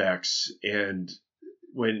two humpbacks, and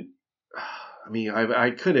when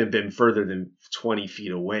I couldn't have been further than 20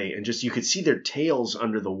 feet away, and just you could see their tails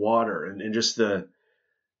under the water, and just the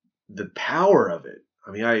power of it.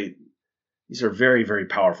 These are very, very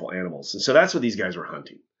powerful animals, and so that's what these guys were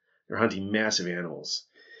hunting. They're hunting massive animals,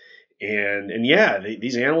 and yeah,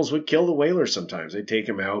 these animals would kill the whalers sometimes. They'd take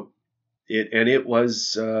them out. It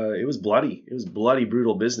was bloody. It was bloody,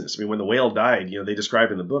 brutal business. When the whale died, they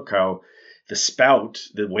describe in the book how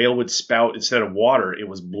the whale would spout, instead of water, it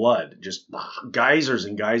was blood, just geysers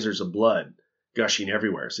and geysers of blood gushing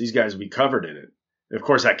everywhere. So these guys would be covered in it. And of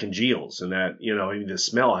course, that congeals, and that, even the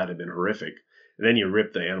smell had to have been horrific. And then you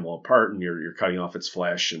rip the animal apart, and you're cutting off its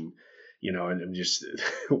flesh, and just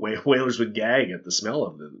whalers would gag at the smell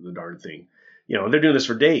of the darn thing. And they're doing this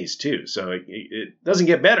for days too, so it doesn't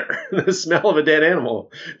get better. The smell of a dead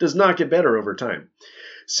animal does not get better over time.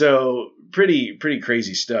 So pretty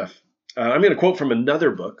crazy stuff. I'm going to quote from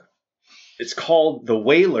another book. It's called The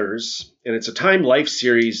Whalers, and it's a Time Life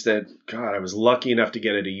series that, God, I was lucky enough to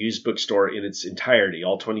get at a used bookstore in its entirety,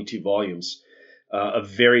 all 22 volumes of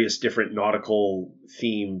various different nautical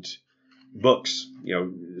themed books.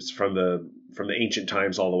 It's from the ancient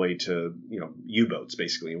times all the way to U-boats,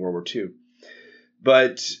 basically, in World War II.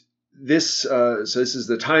 But this is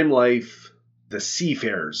the Time Life, The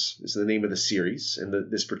Seafarers is the name of the series,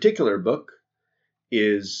 and this particular book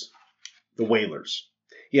is The Whalers.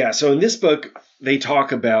 Yeah, so in this book they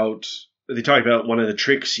talk about one of the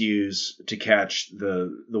tricks used to catch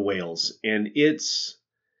the whales, and it's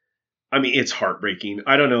heartbreaking.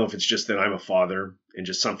 I don't know if it's just that I'm a father and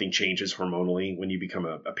just something changes hormonally when you become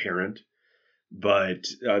a parent, but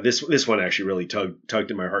this one actually really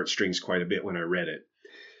tugged at my heartstrings quite a bit when I read it.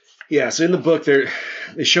 Yeah, so in the book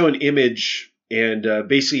they show an image, and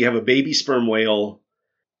basically you have a baby sperm whale.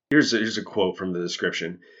 Here's a quote from the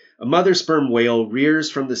description. A mother sperm whale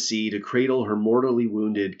rears from the sea to cradle her mortally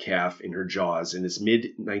wounded calf in her jaws in this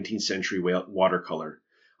mid-19th century watercolor.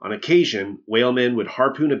 On occasion, whalemen would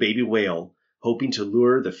harpoon a baby whale, hoping to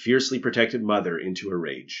lure the fiercely protected mother into a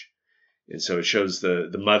rage. And so it shows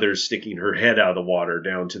the mother sticking her head out of the water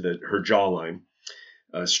down to her jawline,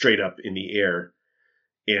 straight up in the air.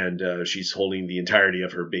 And she's holding the entirety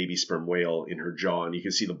of her baby sperm whale in her jaw. And you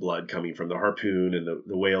can see the blood coming from the harpoon, and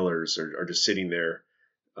the whalers are just sitting there,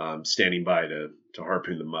 standing by to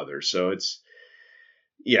harpoon the mother. So it's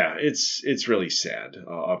really sad,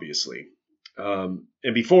 obviously.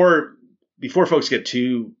 And before folks get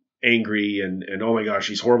too angry and oh my gosh,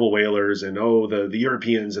 these horrible whalers, and oh the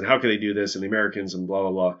Europeans, and how could they do this, and the Americans, and blah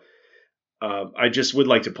blah blah, I just would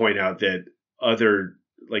like to point out that other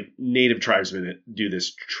native tribesmen do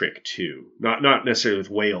this trick too. Not necessarily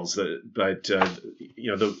with whales, but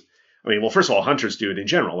well, first of all, hunters do it in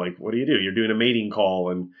general. What do? You're doing a mating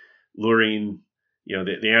call and luring,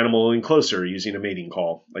 the animal in closer using a mating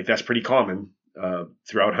call. That's pretty common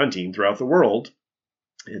throughout hunting throughout the world.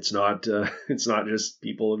 It's not just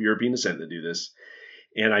people of European descent that do this.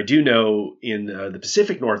 And I do know in the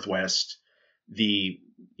Pacific Northwest, the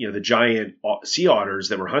giant sea otters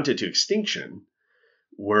that were hunted to extinction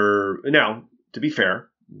were, now to be fair,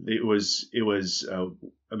 it was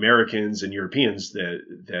Americans and Europeans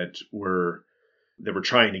that were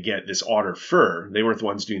trying to get this otter fur. They weren't the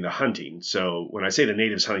ones doing the hunting. So when I say the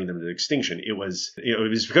natives hunting them to extinction, it was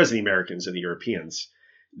because of the Americans and the Europeans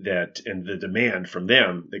and the demand from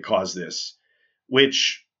them that caused this,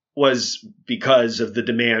 which was because of the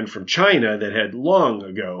demand from China that had long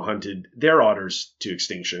ago hunted their otters to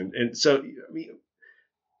extinction. And so,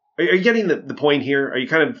 are you getting the point here? Are you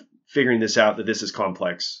kind of figuring this out, that this is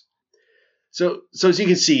complex? So as you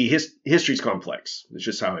can see, history's complex. It's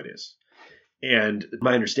just how it is. And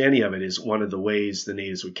my understanding of it is one of the ways the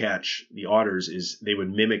natives would catch the otters is they would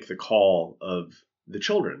mimic the call of the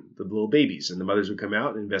children, the little babies, and the mothers would come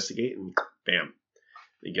out and investigate, and bam,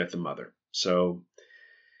 they get the mother. So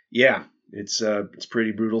yeah, it's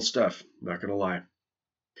pretty brutal stuff. Not going to lie.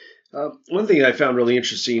 One thing I found really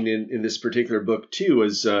interesting in this particular book too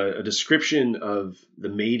was a description of the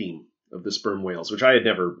mating of the sperm whales, which I had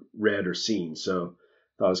never read or seen, so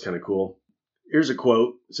I thought it was kind of cool. Here's a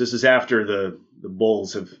quote. So this is after the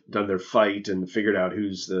bulls have done their fight and figured out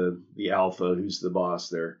who's the alpha, who's the boss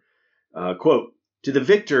there. Quote, "To the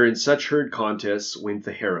victor in such herd contests went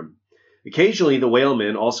the harem. Occasionally the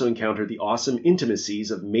whalemen also encountered the awesome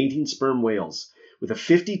intimacies of mating sperm whales, with a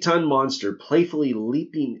 50-ton monster playfully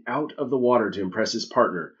leaping out of the water to impress his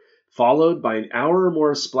partner, followed by an hour or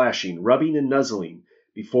more of splashing, rubbing, and nuzzling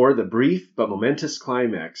before the brief but momentous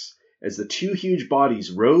climax as the two huge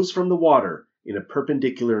bodies rose from the water in a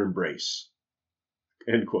perpendicular embrace.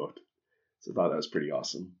 End quote. So I thought that was pretty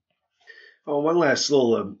awesome. Oh, one last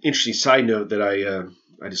little interesting side note that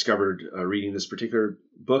I discovered reading this particular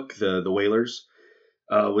book, The Whalers,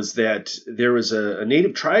 was that there was a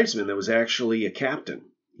native tribesman that was actually a captain.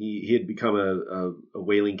 He had become a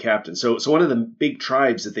whaling captain. So one of the big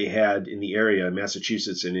tribes that they had in the area, in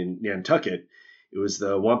Massachusetts and in Nantucket, it was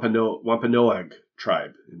the Wampanoag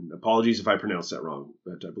tribe. And apologies if I pronounced that wrong,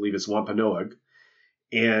 but I believe it's Wampanoag.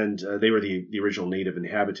 And they were the original native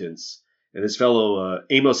inhabitants. And this fellow,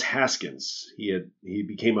 Amos Haskins, he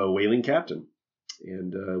became a whaling captain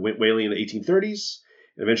and went whaling in the 1830s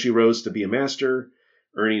and eventually rose to be a master,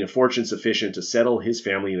 earning a fortune sufficient to settle his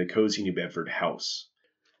family in a cozy New Bedford house.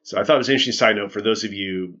 So I thought it was an interesting side note for those of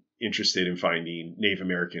you interested in finding Native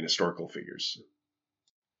American historical figures.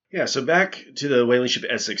 Yeah, so back to the whaling ship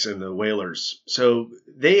Essex and the whalers. So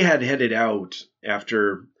they had headed out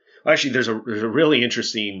after... Well, actually, there's a really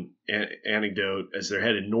interesting anecdote as they're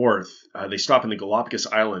headed north. They stop in the Galapagos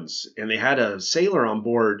Islands, and they had a sailor on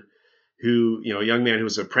board who, a young man who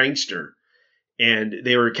was a prankster, and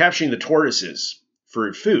they were capturing the tortoises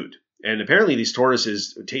for food. And apparently these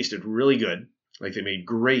tortoises tasted really good. Like they made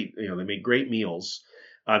great meals.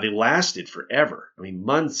 They lasted forever. I mean,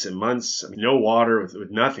 months and months. I mean, no water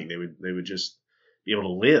with nothing. They would just be able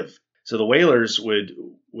to live. So the whalers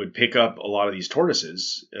would pick up a lot of these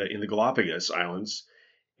tortoises in the Galapagos Islands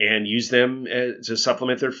and use them to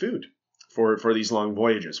supplement their food for these long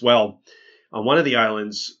voyages. Well, on one of the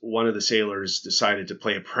islands, one of the sailors decided to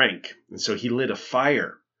play a prank. And so he lit a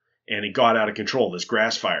fire and it got out of control, this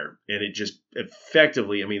grass fire. And it just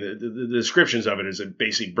effectively, I mean, the descriptions of it is it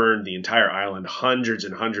basically burned the entire island. Hundreds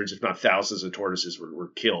and hundreds, if not thousands of tortoises were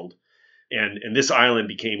killed. And this island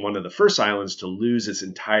became one of the first islands to lose its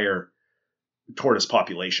entire tortoise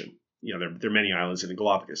population. There are many islands in the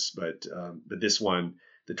Galapagos, but this one,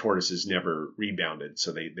 the tortoises never rebounded,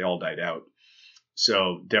 so they all died out.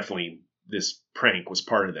 So definitely this prank was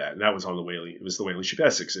part of that, and that was on the whaling. It was the whaling ship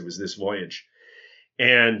Essex. It was this voyage,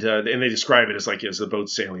 and they describe it as like as the boat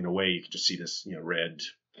sailing away, you could just see this red,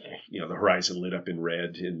 the horizon lit up in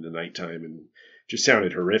red in the nighttime, and just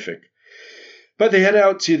sounded horrific. But they head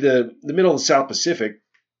out to the middle of the South Pacific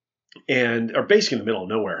and are basically in the middle of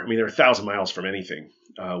nowhere. I mean, they're 1,000 miles from anything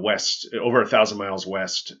west, over 1,000 miles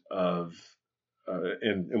west of,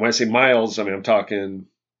 and when I say miles, I mean, I'm talking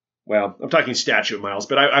statute miles,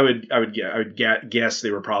 but I would guess they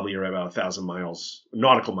were probably around about 1,000 miles,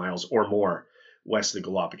 nautical miles or more west of the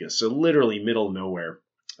Galapagos. So literally middle of nowhere,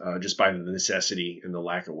 just by the necessity and the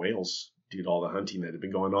lack of whales due to all the hunting that had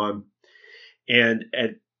been going on. And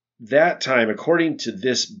at that time, according to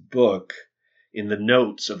this book, in the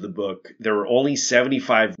notes of the book, there were only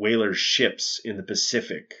 75 whaler ships in the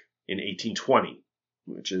Pacific in 1820,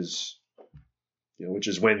 which is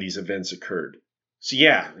when these events occurred. So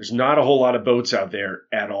yeah, there's not a whole lot of boats out there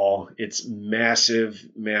at all. It's massive,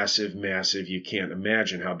 massive, massive. You can't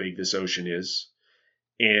imagine how big this ocean is.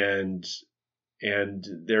 And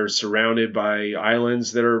they're surrounded by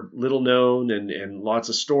islands that are little known and lots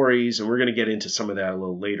of stories, and we're going to get into some of that a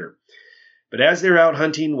little later. But as they're out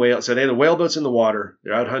hunting whales, so they had the whaleboats in the water,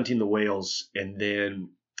 they're out hunting the whales, and then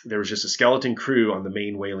there was just a skeleton crew on the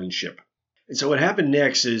main whaling ship. And so what happened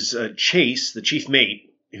next is Chase, the chief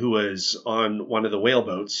mate, who was on one of the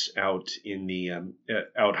whaleboats out in the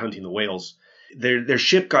out hunting the whales, their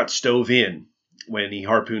ship got stove in when he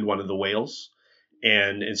harpooned one of the whales,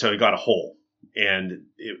 and so it got a hole. And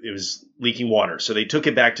it was leaking water. So they took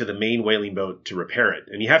it back to the main whaling boat to repair it.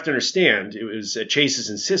 And you have to understand, it was at Chase's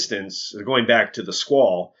insistence, going back to the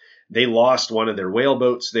squall, they lost one of their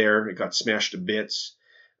whaleboats there. It got smashed to bits.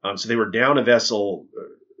 So they were down a vessel,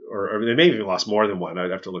 or they may have even lost more than one.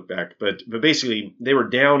 I'd have to look back. But basically, they were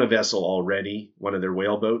down a vessel already, one of their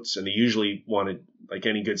whaleboats. And they usually wanted, like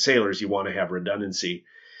any good sailors, you want to have redundancy.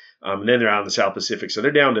 And then they're out in the South Pacific. So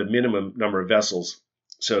they're down to a minimum number of vessels.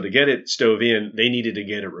 So to get it stove in, they needed to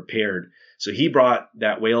get it repaired. So he brought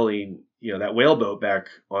that whaleboat back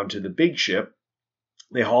onto the big ship.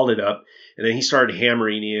 They hauled it up, and then he started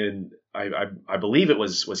hammering in, I believe it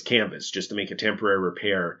was canvas, just to make a temporary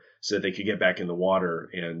repair so that they could get back in the water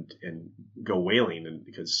and go whaling, and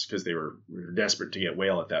because they were desperate to get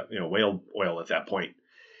whale oil at that point.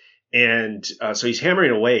 And so he's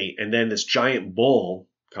hammering away, and then this giant bull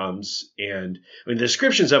comes, and I mean the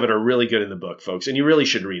descriptions of it are really good in the book, folks, and you really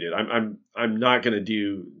should read it. I'm not going to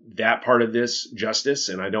do that part of this justice,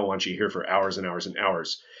 and I don't want you here for hours and hours and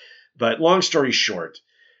hours. But long story short,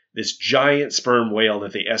 this giant sperm whale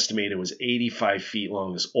that they estimated was 85 feet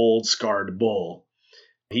long, this old scarred bull.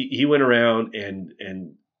 He went around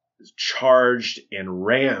and charged and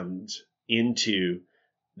rammed into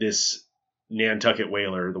this Nantucket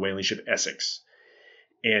whaler, the whaling ship Essex,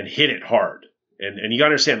 and hit it hard. And you got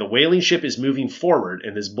to understand, the whaling ship is moving forward,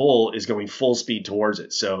 and this bull is going full speed towards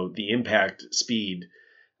it. So the impact speed,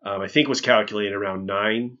 I think, was calculated around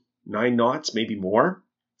 9 knots, maybe more,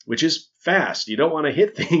 which is fast. You don't want to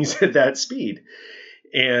hit things at that speed.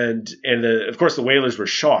 And of course, the whalers were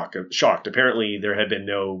shocked. Apparently, there had been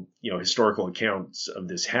no historical accounts of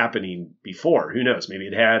this happening before. Who knows? Maybe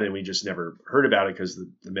it had, and we just never heard about it because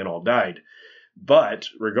the men all died. But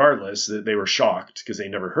regardless, they were shocked because they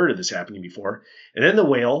never heard of this happening before. And then the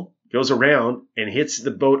whale goes around and hits the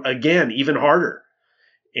boat again, even harder.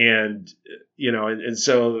 And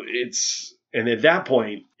so and at that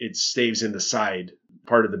point, it staves in the side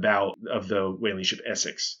part of the bow of the whaling ship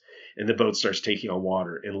Essex. And the boat starts taking on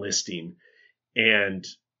water and listing. And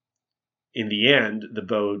in the end, the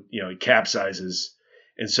boat, it capsizes.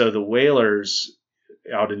 And so the whalers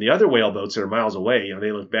out in the other whale boats that are miles away,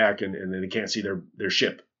 they look back and then they can't see their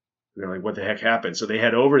ship. They're like, what the heck happened? So they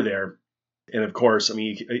head over there. And of course,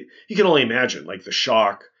 you can only imagine, like, the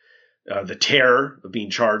shock, the terror of being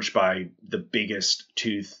charged by the biggest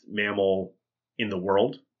toothed mammal in the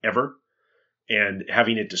world ever, and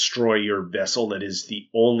having it destroy your vessel that is the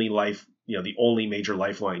only life, the only major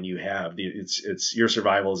lifeline you have. It's your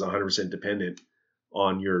survival is 100% dependent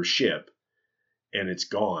on your ship, and it's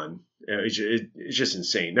gone. It's just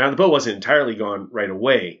insane. Now, the boat wasn't entirely gone right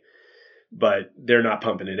away, but they're not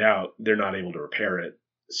pumping it out. They're not able to repair it.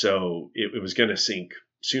 So it was going to sink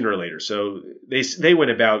sooner or later. So they went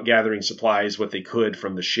about gathering supplies, what they could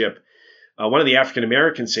from the ship. One of the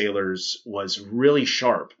African-American sailors was really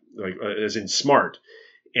sharp, as in smart.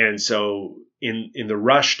 And so in the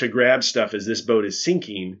rush to grab stuff as this boat is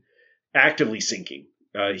sinking, actively sinking,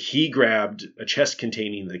 he grabbed a chest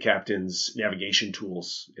containing the captain's navigation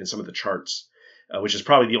tools and some of the charts, which is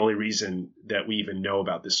probably the only reason that we even know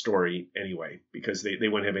about this story anyway, because they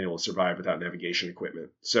wouldn't have been able to survive without navigation equipment.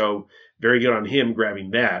 So very good on him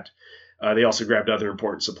grabbing that. They also grabbed other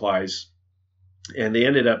important supplies, and they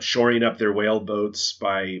ended up shoring up their whale boats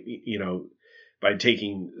by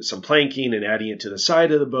taking some planking and adding it to the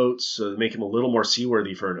side of the boats so to make them a little more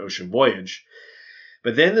seaworthy for an ocean voyage.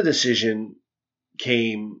 But then the decision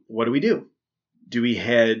came, what do we do? Do we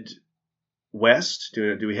head west?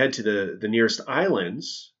 Do we head to the nearest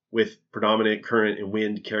islands with predominant current and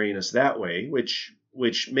wind carrying us that way, which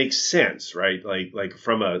makes sense, right? Like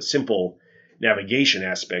from a simple navigation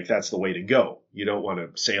aspect, that's the way to go. You don't want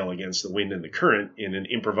to sail against the wind and the current in an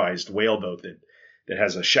improvised whale boat that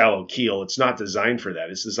has a shallow keel. It's not designed for that.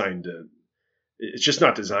 It's just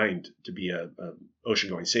not designed to be a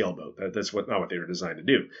ocean-going sailboat. That's not what they were designed to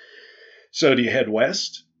do. So do you head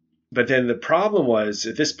west? But then the problem was,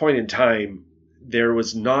 at this point in time, there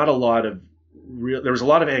was not a lot of there was a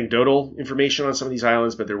lot of anecdotal information on some of these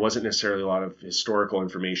islands, but there wasn't necessarily a lot of historical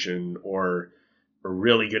information or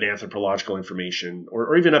really good anthropological information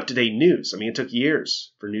or even up-to-date news. It took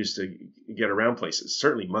years for news to get around places,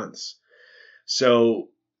 certainly months. So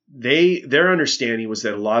their understanding was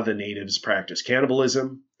that a lot of the natives practiced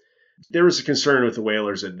cannibalism. There was a concern with the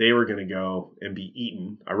whalers that they were going to go and be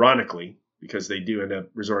eaten, ironically, because they do end up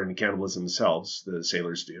resorting to cannibalism themselves, the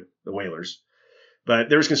sailors do, the whalers. But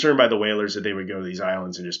there was concern by the whalers that they would go to these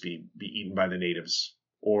islands and just be eaten by the natives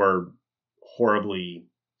or horribly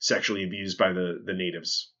sexually abused by the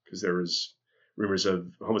natives, because there was rumors of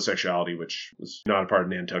homosexuality, which was not a part of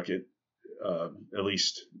Nantucket, at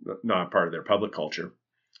least not a part of their public culture.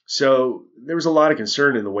 So there was a lot of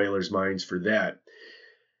concern in the whalers' minds for that.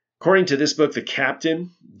 According to this book, the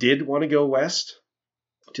captain did want to go west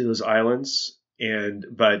to those islands,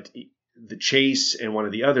 but the Chase and one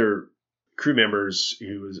of the other crew members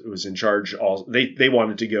who was in charge, they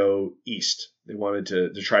wanted to go east. They wanted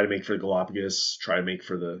to try to make for the Galapagos, try to make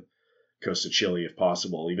for the coast of Chile if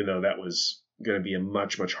possible, even though that was going to be a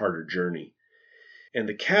much, much harder journey. And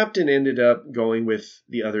the captain ended up going with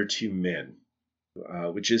the other two men,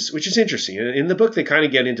 which is interesting. In the book, they kind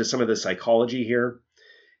of get into some of the psychology here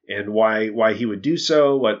and why he would do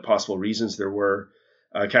so, what possible reasons there were.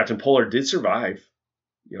 Captain Pollard did survive.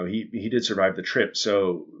 He did survive the trip.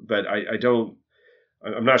 So, but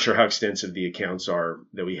I'm not sure how extensive the accounts are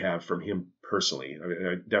that we have from him personally.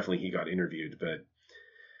 Definitely he got interviewed,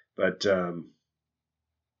 but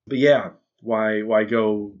yeah, why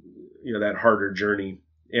go, that harder journey?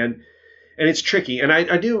 And it's tricky. And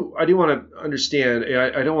I do want to understand,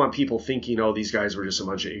 I don't want people thinking, oh, these guys were just a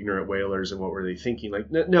bunch of ignorant whalers and what were they thinking?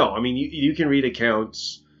 Like, no, you can read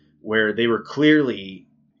accounts where they were clearly,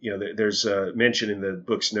 there's a mention in the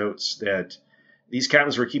book's notes that these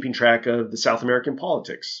captains were keeping track of the South American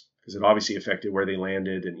politics because it obviously affected where they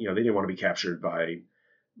landed, and they didn't want to be captured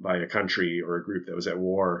by a country or a group that was at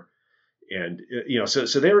war. And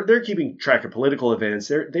so they're keeping track of political events.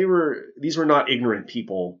 These were not ignorant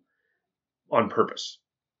people on purpose,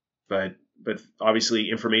 but obviously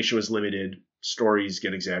information was limited. Stories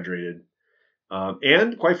get exaggerated,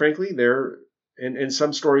 and quite frankly, and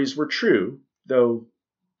some stories were true, though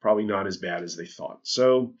probably not as bad as they thought.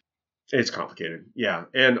 So it's complicated, yeah.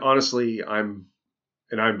 And honestly, I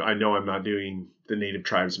know I'm not doing the native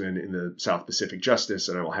tribesmen in the South Pacific justice,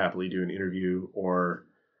 and I will happily do an interview or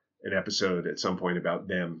an episode at some point about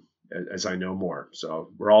them as I know more.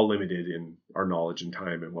 So we're all limited in our knowledge and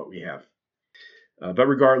time and what we have. But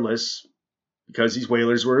regardless, because these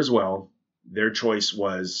whalers were as well, their choice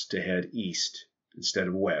was to head east instead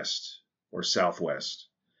of west or southwest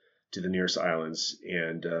to the nearest islands.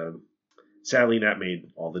 And sadly, that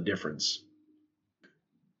made all the difference.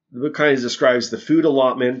 The book kind of describes the food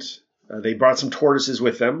allotment. They brought some tortoises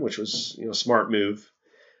with them, which was a smart move.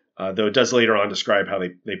 Though it does later on describe how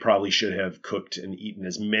they probably should have cooked and eaten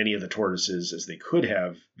as many of the tortoises as they could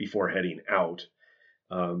have before heading out.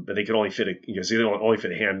 But they could only fit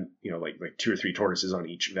a hand, like 2 or 3 tortoises on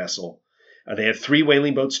each vessel. They had 3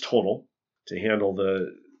 whaling boats total to handle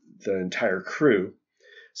the entire crew.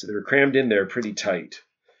 So they were crammed in there pretty tight.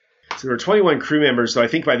 So there were 21 crew members, though I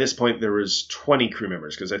think by this point there was 20 crew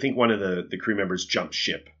members, because I think one of the crew members jumped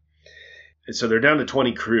ship. And so they're down to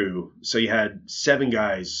 20 crew. So you had 7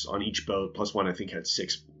 guys on each boat, plus one I think had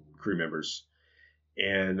 6 crew members.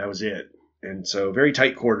 And that was it. And so very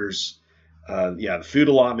tight quarters. The food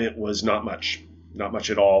allotment was not much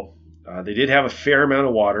at all. They did have a fair amount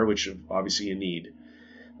of water, which obviously you need.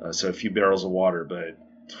 So a few barrels of water, but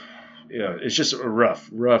it's just a rough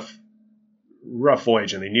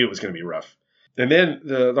voyage, and they knew it was going to be rough. And then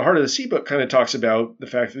the Heart of the Sea book kind of talks about the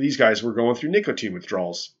fact that these guys were going through nicotine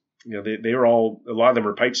withdrawals. They were a lot of them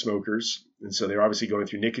are pipe smokers, and so they're obviously going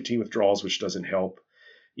through nicotine withdrawals, which doesn't help.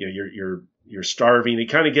 You're starving. He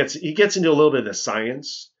gets into a little bit of the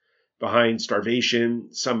science behind starvation,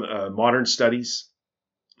 some modern studies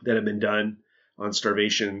that have been done on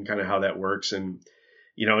starvation, kind of how that works, and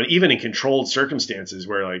even in controlled circumstances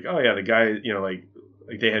where the guy, like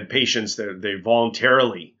they had patients that they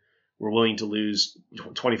voluntarily were willing to lose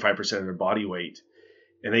 25% of their body weight,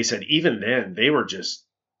 and they said even then they were just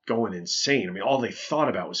going insane. I mean, all they thought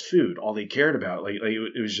about was food. All they cared about,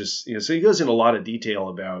 it was just, so he goes into a lot of detail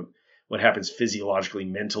about what happens physiologically,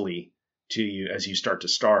 mentally to you as you start to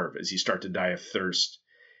starve, as you start to die of thirst.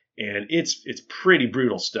 And it's pretty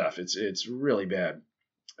brutal stuff. It's really bad.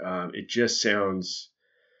 It just sounds,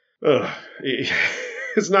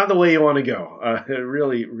 it's not the way you want to go. It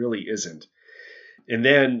really, really isn't. And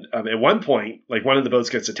then at one point, one of the boats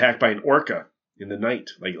gets attacked by an orca in the night,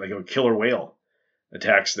 like a killer whale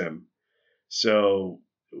attacks them. So,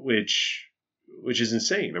 which is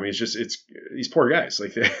insane. I mean, it's these poor guys.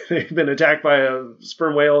 They've been attacked by a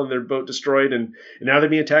sperm whale and their boat destroyed, and now they're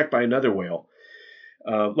being attacked by another whale.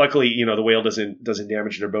 Luckily, the whale doesn't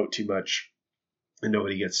damage their boat too much, and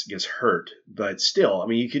nobody gets hurt. But still, I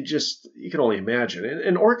mean, you can only imagine.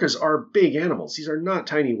 And orcas are big animals. These are not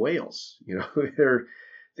tiny whales.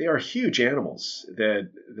 They are huge animals that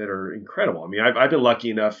are incredible. I mean, I've been lucky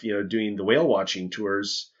enough, doing the whale watching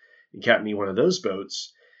tours and captaining one of those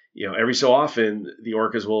boats. Every so often the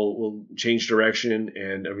orcas will change direction,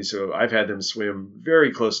 and so I've had them swim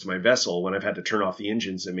very close to my vessel when I've had to turn off the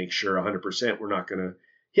engines and make sure 100% we're not going to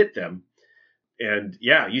hit them. And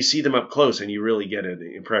yeah, you see them up close, and you really get an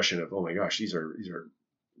impression of, oh my gosh, these are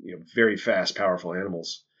very fast, powerful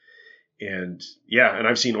animals. And yeah, and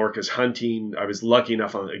I've seen orcas hunting. I was lucky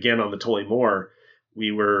enough on the Tole Moor,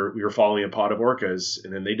 we were following a pod of orcas,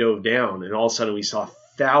 and then they dove down, and all of a sudden we saw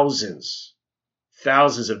thousands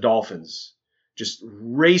of dolphins just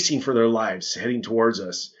racing for their lives, heading towards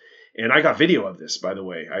us. And I got video of this, by the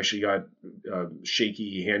way. I actually got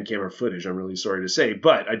shaky hand camera footage, I'm really sorry to say,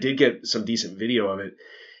 but I did get some decent video of it.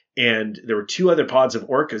 And there were 2 other pods of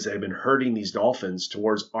orcas that had been herding these dolphins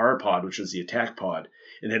towards our pod, which was the attack pod.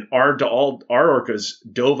 And then our orcas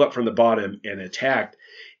dove up from the bottom and attacked.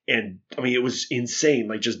 And I mean, it was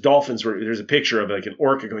insane. Just dolphins there's a picture of an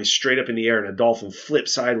orca going straight up in the air and a dolphin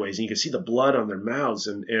flips sideways, and you can see the blood on their mouths.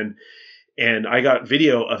 And I got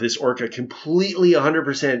video of this orca completely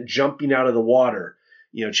 100% jumping out of the water,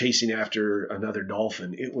 chasing after another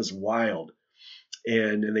dolphin. It was wild.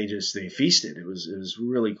 And they feasted. It was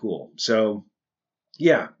really cool. So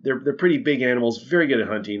yeah, they're pretty big animals, very good at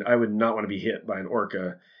hunting. I would not want to be hit by an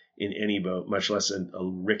orca in any boat, much less a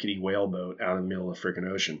rickety whaleboat out in the middle of the freaking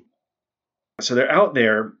ocean. So they're out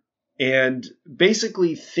there, and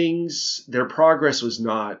basically their progress was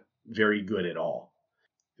not very good at all.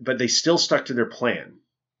 But they still stuck to their plan,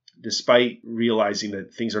 despite realizing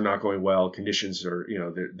that things are not going well. Conditions are,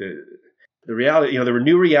 the reality, there were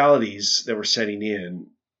new realities that were setting in,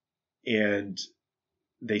 and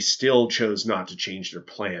they still chose not to change their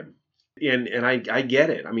plan. And I get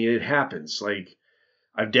it. I mean, it happens. Like,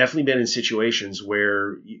 I've definitely been in situations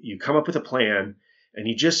where you come up with a plan and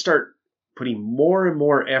you just start putting more and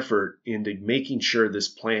more effort into making sure this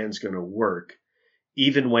plan's going to work,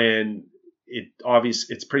 even when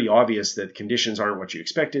it's pretty obvious that conditions aren't what you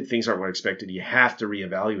expected, things aren't what expected. You have to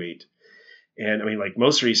reevaluate. And I mean, like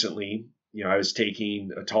most recently, I was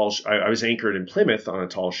taking I was anchored in Plymouth on a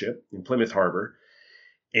Tallship in Plymouth Harbor.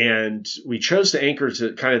 And we chose to anchor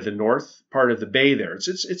to kind of the north part of the bay there.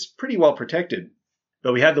 It's pretty well protected.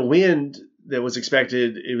 But we had the wind that was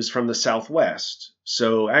expected. It was from the southwest.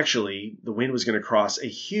 So actually, the wind was going to cross a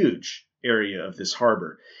huge area of this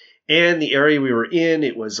harbor. And the area we were in,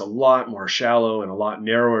 it was a lot more shallow and a lot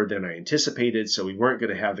narrower than I anticipated. So we weren't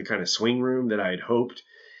going to have the kind of swing room that I had hoped.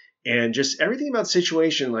 And just everything about the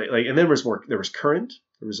situation, and then there was current.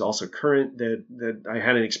 There was also current that I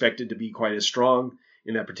hadn't expected to be quite as strong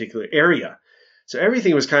in that particular area. So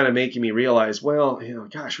everything was kind of making me realize, well,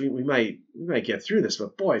 gosh, we might get through this,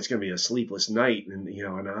 but boy, it's going to be a sleepless night. And,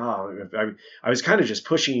 I was kind of just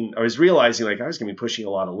pushing, I was realizing like I was going to be pushing a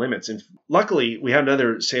lot of limits. And luckily we had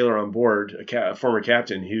another sailor on board, a former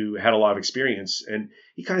captain who had a lot of experience. And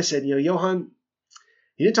he kind of said, Johan,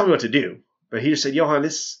 he didn't tell me what to do, but he just said, Johan,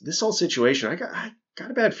 this whole situation, I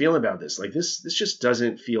got a bad feeling about this. Like this just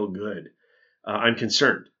doesn't feel good. I'm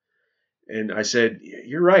concerned. And I said,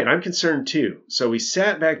 you're right. I'm concerned too. So we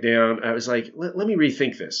sat back down. I was like, let me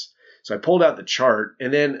rethink this. So I pulled out the chart,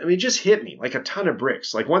 and then, it just hit me like a ton of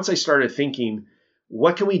bricks. Like once I started thinking,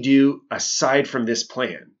 what can we do aside from this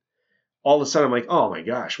plan? All of a sudden I'm like, oh my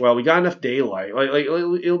gosh, well, we got enough daylight. Like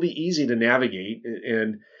it'll be easy to navigate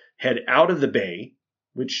and head out of the bay,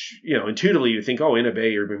 which, intuitively you think, oh, in a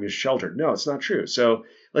bay you're going to be sheltered. No, it's not true. So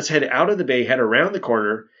let's head out of the bay, head around the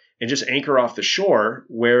corner, and just anchor off the shore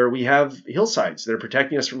where we have hillsides that are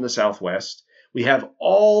protecting us from the southwest. We have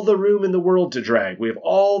all the room in the world to drag. We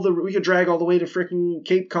could drag all the way to freaking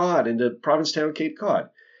Cape Cod, into Provincetown, Cape Cod,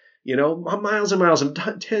 miles and miles and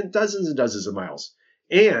dozens and dozens of miles.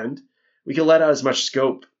 And we can let out as much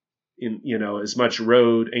scope in, as much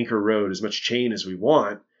anchor road, as much chain as we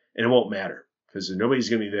want, and it won't matter because nobody's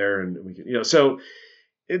going to be there. And we can, so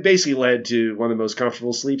it basically led to one of the most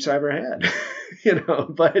comfortable sleeps I ever had,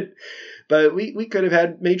 but we could have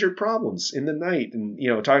had major problems in the night. And,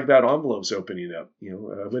 talking about envelopes opening up,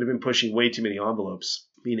 would have been pushing way too many envelopes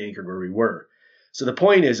being anchored where we were. So the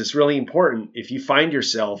point is, it's really important if you find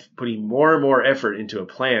yourself putting more and more effort into a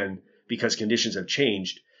plan because conditions have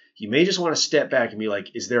changed, you may just want to step back and be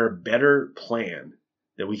like, is there a better plan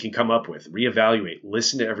that we can come up with? Reevaluate,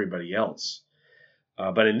 listen to everybody else.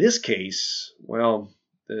 But in this case, well,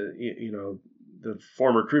 the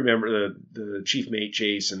former crew member, the chief mate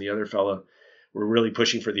Chase, and the other fella were really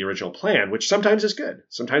pushing for the original plan, which sometimes is good.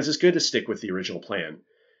 Sometimes it's good to stick with the original plan.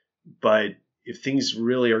 But if things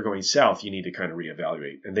really are going south, you need to kind of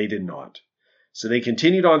reevaluate. And they did not. So they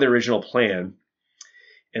continued on the original plan,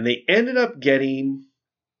 and they ended up getting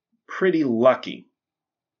pretty lucky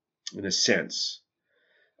in a sense.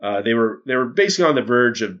 They were basically on the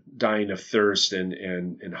verge of dying of thirst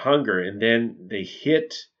and hunger, and then they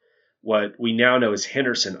hit what we now know as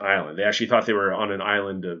Henderson Island. They actually thought they were on an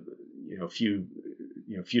island of a few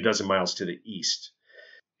dozen miles to the east.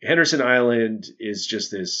 Henderson Island is just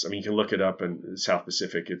this. I mean, you can look it up in the South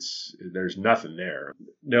Pacific. There's nothing there.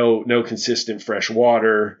 No consistent fresh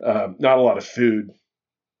water. Not a lot of food.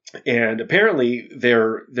 And apparently,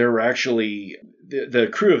 there were actually the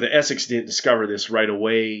crew of the Essex didn't discover this right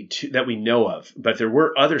away that we know of, but there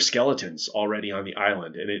were other skeletons already on the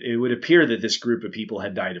island, and it would appear that this group of people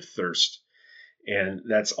had died of thirst. And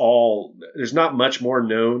that's all. There's not much more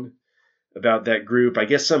known about that group. I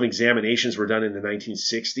guess some examinations were done in the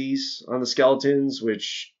 1960s on the skeletons,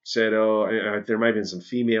 which said, there might have been some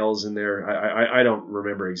females in there. I don't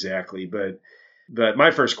remember exactly, but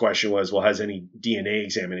my first question was, well, has any DNA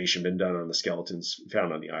examination been done on the skeletons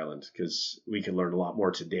found on the island? Because we can learn a lot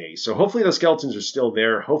more today. So hopefully those skeletons are still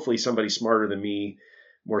there. Hopefully somebody smarter than me,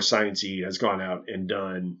 more sciencey, has gone out and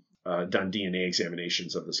done DNA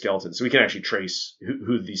examinations of the skeletons. So we can actually trace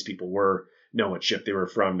who these people were, know what ship they were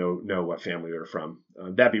from, know what family they were from.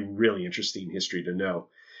 That'd be really interesting history to know.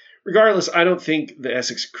 Regardless, I don't think the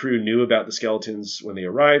Essex crew knew about the skeletons when they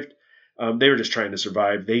arrived. They were just trying to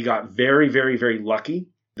survive. They got very, very, very lucky.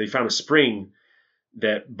 They found a spring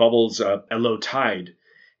that bubbles up at low tide.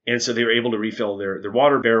 And so they were able to refill their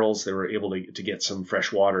water barrels. They were able to get some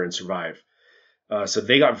fresh water and survive. So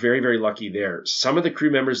they got very, very lucky there. Some of the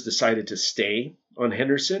crew members decided to stay on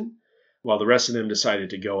Henderson, while the rest of them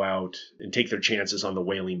decided to go out and take their chances on the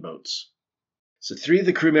whaling boats. So 3 of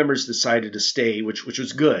the crew members decided to stay, which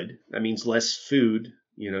was good. That means less food,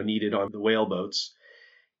 needed on the whale boats,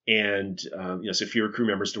 and so fewer crew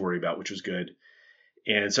members to worry about, which was good.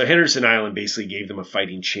 And so Henderson Island basically gave them a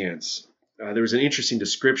fighting chance. There was an interesting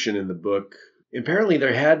description in the book. Apparently,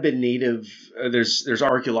 there had been there's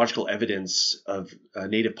archaeological evidence of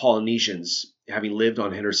native Polynesians having lived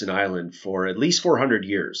on Henderson Island for at least 400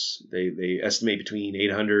 years. They estimate between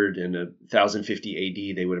 800 and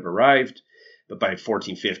 1050 AD they would have arrived, but by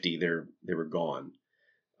 1450 they were gone,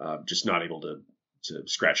 just not able to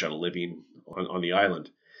scratch out a living on the island.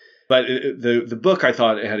 But the book, I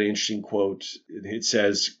thought, had an interesting quote. It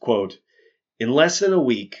says, quote, "In less than a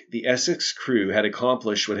week, the Essex crew had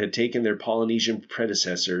accomplished what had taken their Polynesian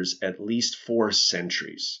predecessors at least 4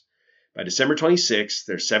 centuries. By December 26th,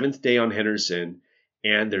 their 7th day on Henderson,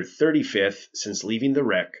 and their 35th since leaving the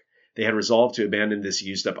wreck, they had resolved to abandon this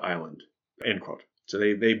used-up island." End quote. So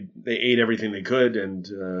they ate everything they could and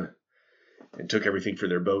took everything for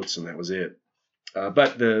their boats, and that was it.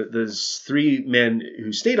 But the 3 men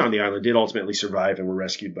who stayed on the island did ultimately survive and were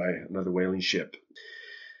rescued by another whaling ship.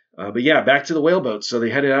 But yeah, back to the whaleboats. So they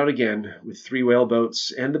headed out again with 3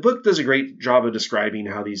 whaleboats. And the book does a great job of describing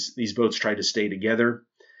how these boats tried to stay together.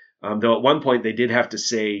 Though at one point they did have to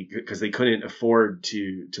say, because they couldn't afford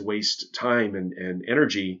to waste time and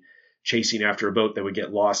energy chasing after a boat that would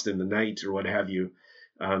get lost in the night or what have you,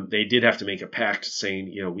 they did have to make a pact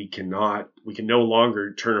saying, we can no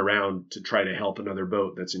longer turn around to try to help another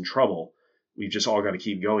boat that's in trouble. We've just all got to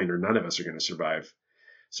keep going or none of us are going to survive.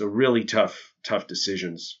 So really tough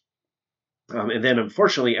decisions. And then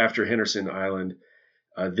unfortunately after Henderson Island,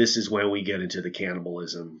 this is when we get into the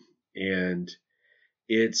cannibalism, and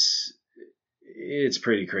it's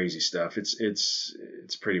pretty crazy stuff.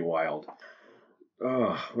 It's pretty wild.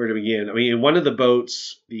 Oh, where to begin? I mean, in one of the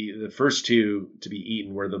boats, the first 2 to be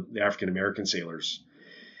eaten were the African-American sailors.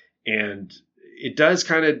 And it does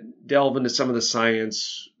kind of delve into some of the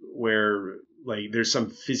science where, like, there's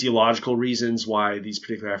some physiological reasons why these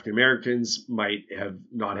particular African-Americans might have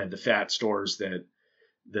not had the fat stores that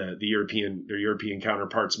their European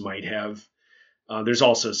counterparts might have. There's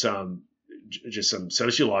also some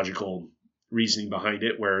sociological reasoning behind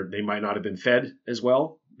it where they might not have been fed as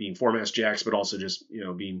well, being foremast jacks, but also just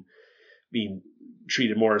being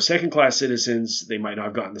treated more as second-class citizens. They might not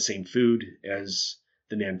have gotten the same food as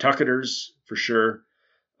the Nantucketers for sure,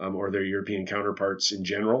 or their European counterparts in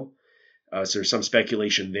general. So there's some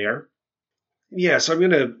speculation there. Yeah, so I'm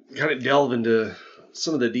going to kind of delve into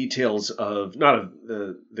some of the details of not of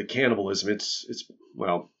the cannibalism. It's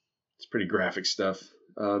pretty graphic stuff.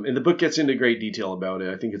 And the book gets into great detail about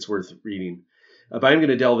it. I think it's worth reading. But I'm going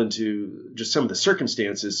to delve into just some of the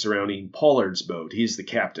circumstances surrounding Pollard's boat. He's the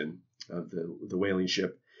captain of the whaling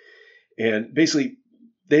ship. And basically,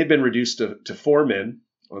 they had been reduced to 4 men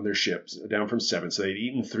on their ship, down from 7. So they'd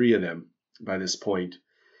eaten 3 of them by this point.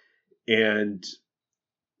 And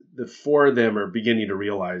the 4 of them are beginning to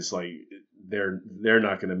realize, like, they're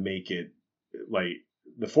not going to make it. Like,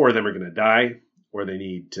 the 4 of them are going to die, or they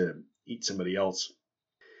need to eat somebody else.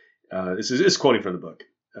 This is quoting from the book.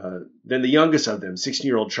 Then the youngest of them,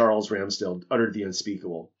 16-year-old Charles Ramsdell, uttered the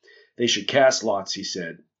unspeakable. "They should cast lots," he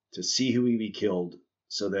said, "to see who would be killed,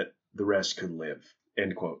 so that the rest could live."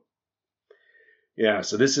 End quote. Yeah,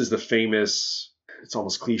 so this is the famous, it's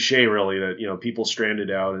almost cliche really, that people stranded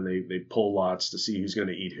out and they pull lots to see who's going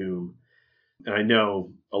to eat whom. And I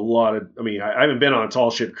know I haven't been on a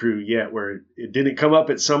Tallship crew yet where it didn't come up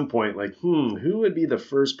at some point like, who would be the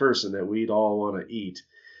first person that we'd all want to eat?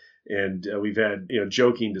 And we've had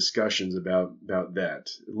joking discussions about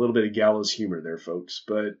that. A little bit of gallows humor there, folks.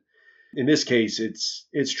 But in this case,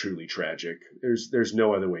 it's truly tragic. There's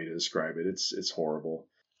no other way to describe it. It's horrible.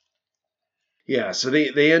 Yeah, so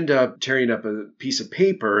they end up tearing up a piece of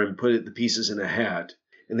paper and put the pieces in a hat,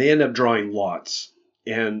 and they end up drawing lots.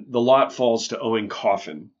 And the lot falls to Owen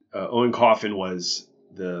Coffin. Owen Coffin was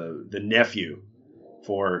the nephew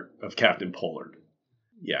of Captain Pollard.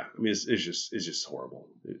 Yeah, I mean, it's just horrible.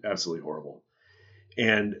 Absolutely horrible.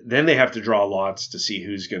 And then they have to draw lots to see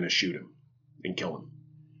who's going to shoot him and kill him.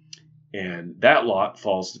 And that lot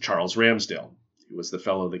falls to Charles Ramsdell, who was the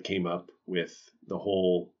fellow that came up with the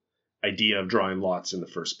whole idea of drawing lots in the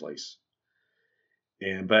first place.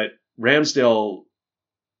 But Ramsdell,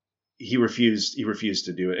 he refused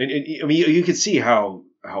to do it. And I mean, you could see how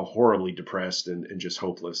horribly depressed and just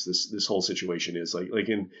hopeless this whole situation is. Like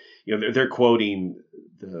in, they're quoting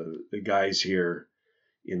the guys here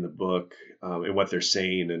in the book, and what they're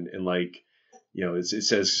saying, and like, it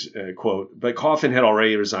says, quote, "But Coffin had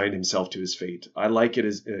already resigned himself to his fate. I like it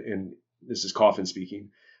as," and this is Coffin speaking,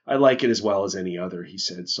 "I like it as well as any other," he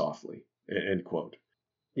said softly, end quote.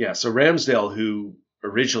 Yeah, so Ramsdale, who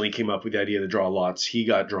originally came up with the idea to draw lots, he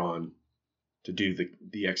got drawn to do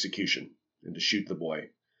the execution and to shoot the boy.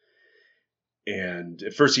 And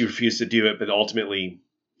at first he refused to do it, but ultimately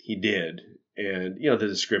he did. And, the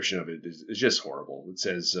description of it is just horrible. It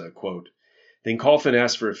says, quote, "Then Coffin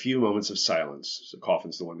asked for a few moments of silence." So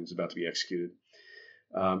Coffin's the one who's about to be executed.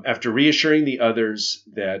 "After reassuring the others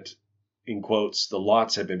that," in quotes, "the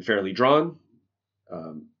lots had been fairly drawn,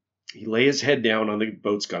 he lay his head down on the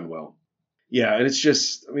boat's gunwale." Yeah, and it's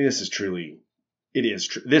just, I mean,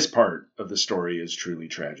 this part of the story is truly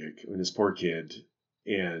tragic. I mean, this poor kid,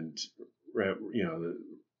 and,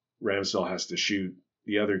 Ramsdale has to shoot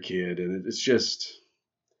the other kid, and it's just,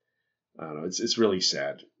 I don't know, it's really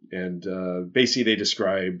sad. And basically they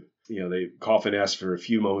describe, Coffin asked for a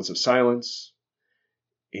few moments of silence,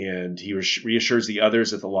 and he reassures the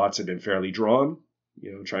others that the lots had been fairly drawn,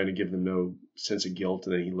 trying to give them no sense of guilt.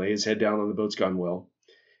 And then he lay his head down on the boat's gunwale.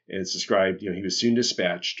 And it's described, he was soon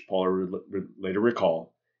dispatched, Pollard would later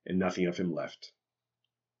recall, and nothing of him left.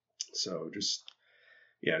 So just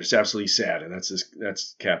absolutely sad. And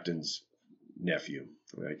that's Captain's nephew.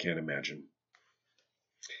 I mean, I can't imagine.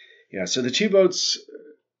 Yeah, so the two boats,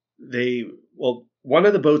 one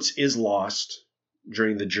of the boats is lost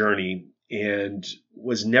during the journey and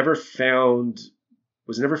was never found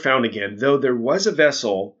again, though there was a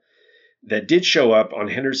vessel that did show up on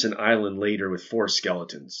Henderson Island later with 4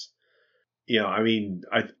 skeletons. I mean,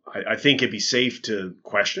 I think it'd be safe to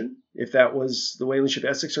question if that was the whaling ship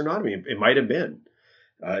Essex or not. I mean, it might have been.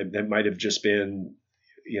 That might have just been,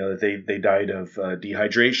 that they died of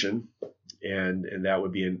dehydration, and that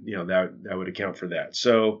would be, that would account for that.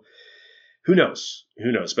 So who knows?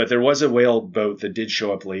 But there was a whale boat that did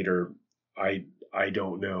show up later. I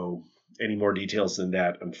don't know any more details than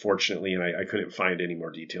that, unfortunately, and I couldn't find any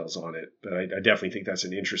more details on it. But I definitely think that's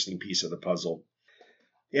an interesting piece of the puzzle.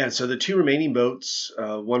 Yeah, so the 2 remaining boats,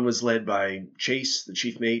 one was led by Chase, the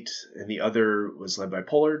chief mate, and the other was led by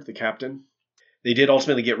Pollard, the captain. They did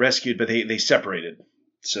ultimately get rescued, but they separated.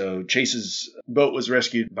 So Chase's boat was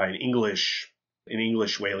rescued by an English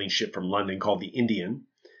whaling ship from London called the Indian,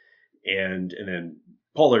 and then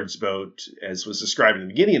Pollard's boat, as was described in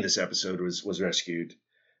the beginning of this episode, was rescued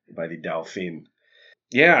by the Dauphin.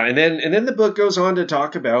 Yeah, and then the book goes on to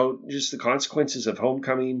talk about just the consequences of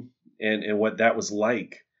homecoming and what that was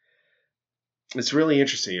like. It's really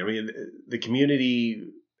interesting. I mean, the community,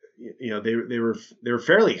 they were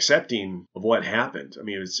fairly accepting of what happened. I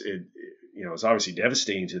mean, it was obviously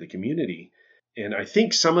devastating to the community. And I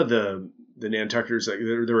think some of the Nantucketers,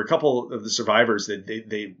 there were a couple of the survivors that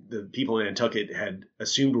the people in Nantucket had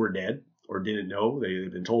assumed were dead or didn't know.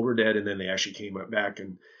 They'd been told were dead, and then they actually came back,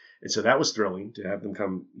 and so that was thrilling to have them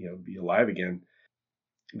come, be alive again.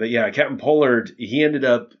 But yeah, Captain Pollard,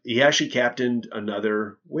 he actually captained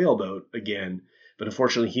another whaleboat again, but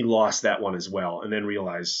unfortunately he lost that one as well, and then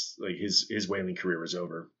realized like his whaling career was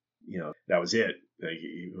over. That was it. Like,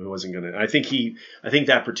 he wasn't gonna. I think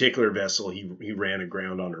that particular vessel he ran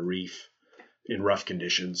aground on a reef in rough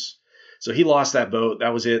conditions. So he lost that boat.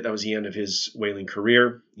 That was it. That was the end of his whaling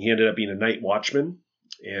career. He ended up being a night watchman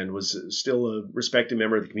and was still a respected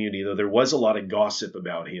member of the community, though there was a lot of gossip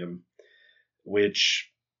about him,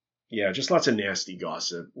 which, yeah, just lots of nasty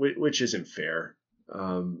gossip, which isn't fair.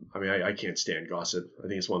 I mean, I can't stand gossip. I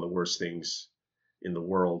think it's one of the worst things in the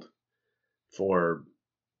world for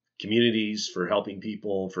communities, for helping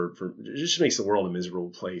people, for it just makes the world a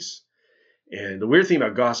miserable place. And the weird thing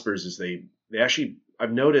about gossipers is they actually,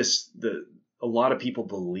 I've noticed that a lot of people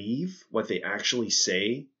believe what they actually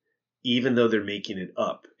say, even though they're making it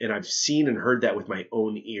up. And I've seen and heard that with my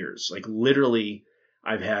own ears. Like literally,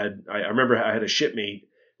 I remember I had a shipmate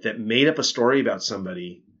that made up a story about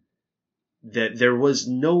somebody that there was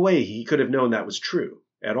no way he could have known that was true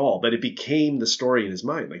at all, but it became the story in his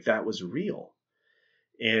mind. Like that was real.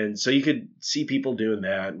 And so you could see people doing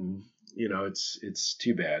that, and, it's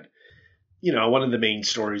too bad. One of the main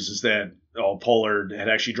stories is that Pollard had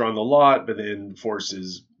actually drawn the lot, but then forced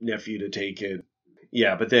his nephew to take it.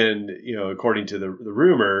 Yeah, but then, according to the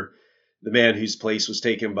rumor, the man whose place was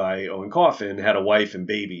taken by Owen Coffin had a wife and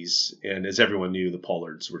babies, and as everyone knew, the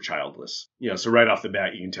Pollards were childless. So right off the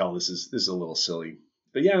bat, you can tell this is a little silly.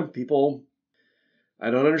 But yeah, people,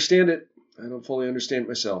 I don't understand it. I don't fully understand it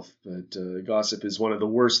myself, but gossip is one of the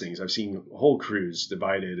worst things. I've seen whole crews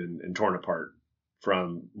divided and torn apart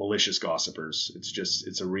from malicious gossipers.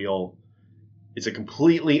 It's a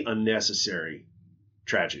completely unnecessary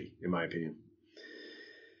tragedy, in my opinion.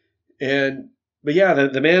 But yeah, a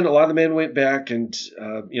lot of the men went back and,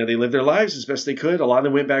 they lived their lives as best they could. A lot of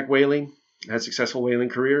them went back whaling, had successful whaling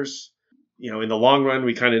careers. In the long run,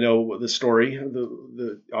 we kind of know the story.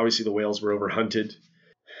 Obviously the whales were overhunted.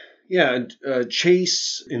 Yeah, and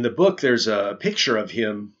Chase, in the book, there's a picture of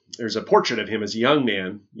him. There's a portrait of him as a young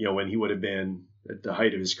man, when he would have been at the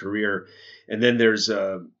height of his career. And then there's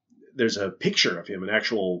a picture of him, an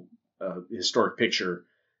actual historic picture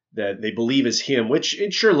that they believe is him, which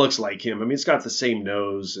it sure looks like him. I mean, it's got the same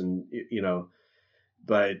nose, and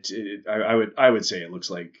but I would say it looks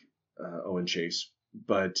like Owen Chase.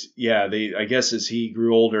 But yeah, I guess as he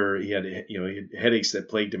grew older, he had headaches that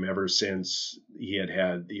plagued him ever since he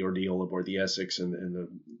had the ordeal aboard the Essex and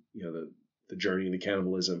the journey into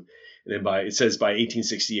cannibalism. And then it says by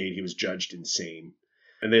 1868 he was judged insane.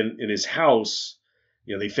 And then in his house,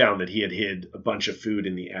 they found that he had hid a bunch of food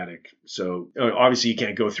in the attic. So obviously you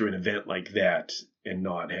can't go through an event like that and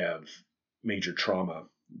not have major trauma.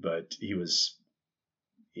 But he was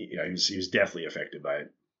definitely affected by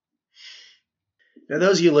it. Now,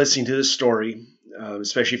 those of you listening to this story,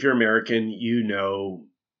 especially if you're American, you know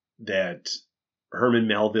that Herman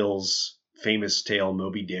Melville's famous tale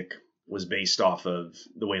Moby Dick was based off of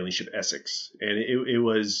the whaling ship Essex, and it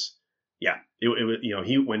was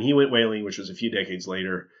when he went whaling, which was a few decades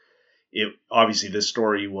later. Obviously this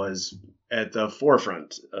story was at the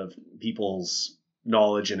forefront of people's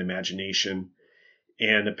knowledge and imagination.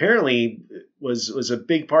 And apparently was a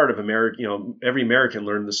big part of America. Every American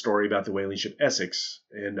learned the story about the whaling ship Essex.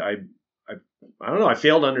 And I don't know. I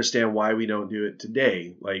fail to understand why we don't do it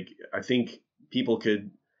today. Like, I think people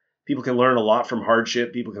can learn a lot from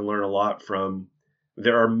hardship. People can learn a lot from.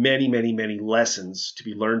 There are many, many, many lessons to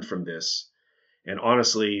be learned from this. And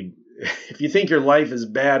honestly, if you think your life is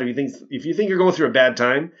bad, if you think you're going through a bad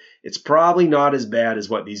time, it's probably not as bad as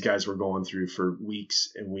what these guys were going through for weeks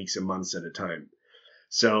and weeks and months at a time.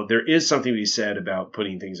 So there is something to be said about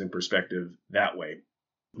putting things in perspective that way.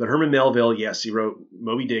 But Herman Melville, yes, he wrote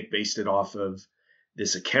Moby Dick, based it off of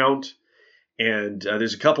this account. And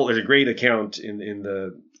there's a great account in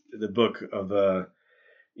the book of a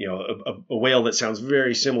whale that sounds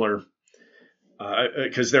very similar.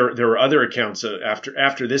 Because there were other accounts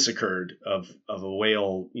after this occurred of a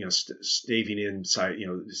whale, staving inside,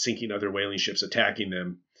 sinking other whaling ships, attacking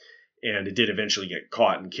them, and it did eventually get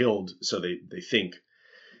caught and killed. So they think.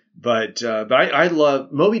 But I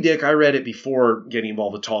love Moby Dick. I read it before getting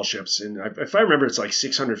involved with Tallships, and if I remember, it's like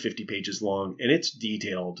 650 pages long, and it's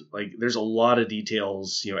detailed. Like, there's a lot of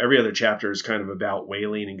details. Every other chapter is kind of about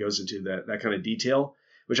whaling and goes into that kind of detail,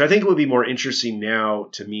 which I think would be more interesting now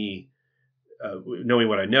to me, knowing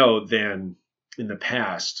what I know, than in the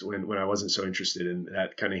past when I wasn't so interested in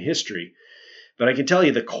that kind of history. But I can tell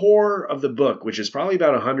you the core of the book, which is probably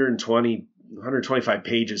about 125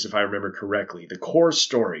 pages, if I remember correctly, the core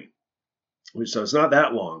story, so it's not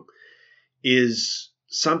that long, is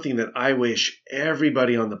something that I wish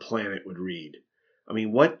everybody on the planet would read. I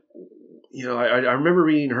mean, I remember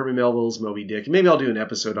reading Herman Melville's Moby Dick. Maybe I'll do an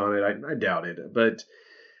episode on it. I doubt it. But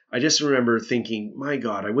I just remember thinking, my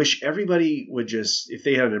God, I wish everybody would if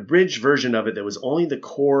they had an abridged version of it that was only the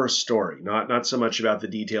core story, not so much about the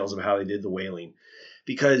details of how they did the whaling.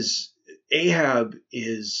 Because Ahab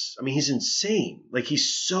he's insane. Like,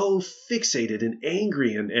 he's so fixated and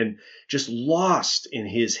angry and just lost in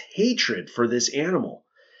his hatred for this animal.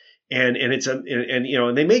 And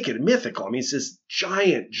they make it mythical. I mean, it's this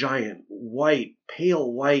giant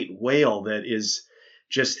pale white whale that is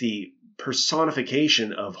just the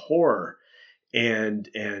personification of horror and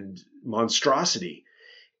monstrosity.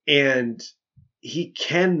 And he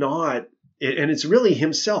cannot. And it's really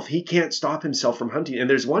himself. He can't stop himself from hunting. And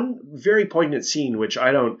there's one very poignant scene, which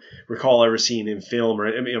I don't recall ever seeing in film,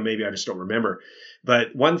 or maybe I just don't remember.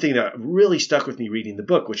 But one thing that really stuck with me reading the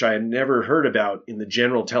book, which I had never heard about in the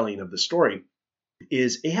general telling of the story,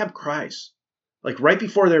 is Ahab cries. Like, right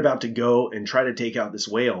before they're about to go and try to take out this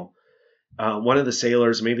whale, one of the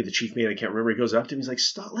sailors, maybe the chief mate, I can't remember, he goes up to him. He's like,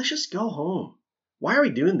 "Stop, let's just go home. Why are we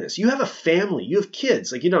doing this? You have a family. You have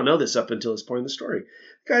kids." Like, you don't know this up until this point in the story.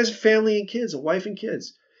 The guy has a family and kids, a wife and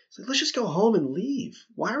kids. He's like, "Let's just go home and leave.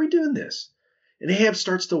 Why are we doing this?" And Ahab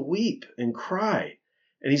starts to weep and cry.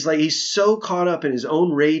 And he's so caught up in his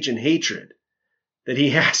own rage and hatred that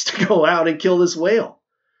he has to go out and kill this whale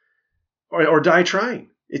or die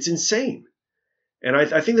trying. It's insane. And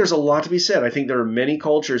I think there's a lot to be said. I think there are many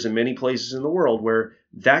cultures and many places in the world where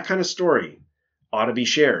that kind of story ought to be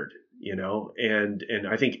shared, and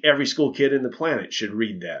I think every school kid in the planet should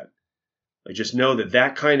read that. Like, just know that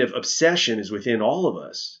that kind of obsession is within all of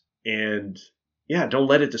us. And yeah, don't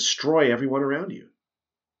let it destroy everyone around you,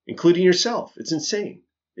 including yourself. It's insane.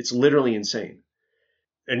 It's literally insane.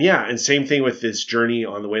 And yeah, and same thing with this journey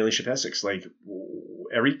on the whaling ship Essex. Like,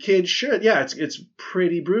 every kid should. Yeah, it's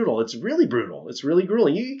pretty brutal. It's really brutal. It's really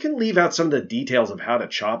grueling. You can leave out some of the details of how to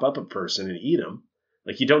chop up a person and eat them.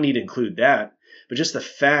 Like, you don't need to include that. But just the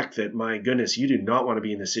fact that, my goodness, you do not want to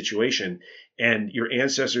be in this situation, and your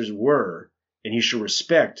ancestors were, and you should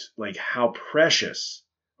respect like how precious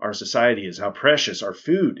our society is, how precious our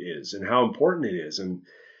food is, and how important it is, and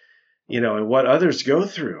and what others go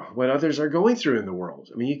through, what others are going through in the world.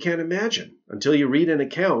 I mean, you can't imagine until you read an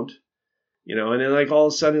account, and then like all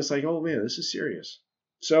of a sudden it's like, oh man, this is serious.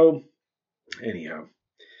 So anyhow,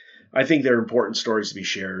 I think they're important stories to be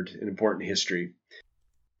shared, and important history.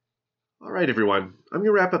 All right, everyone, I'm going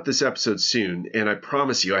to wrap up this episode soon, and I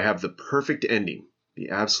promise you I have the perfect ending, the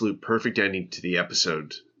absolute perfect ending to the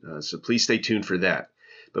episode. So please stay tuned for that.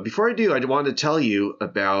 But before I do, I want to tell you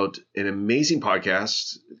about an amazing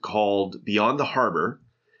podcast called Beyond the Harbor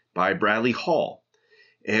by Bradley Hall.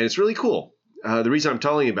 And it's really cool. The reason I'm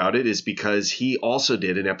telling you about it is because he also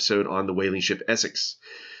did an episode on the whaling ship Essex.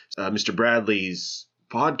 Mr. Bradley's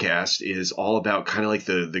podcast is all about kind of like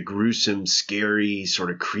the gruesome, scary,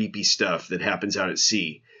 sort of creepy stuff that happens out at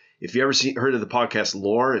sea. If you ever heard of the podcast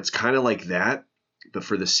Lore, it's kind of like that, but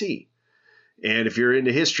for the sea. And if you're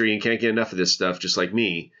into history and can't get enough of this stuff, just like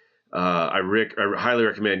me, I highly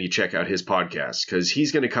recommend you check out his podcast, because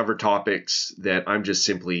he's going to cover topics that I'm just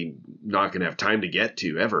simply not going to have time to get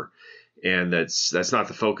to ever. And that's not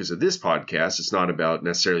the focus of this podcast. It's not about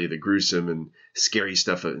necessarily the gruesome and scary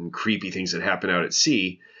stuff and creepy things that happen out at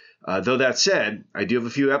sea. Though that said, I do have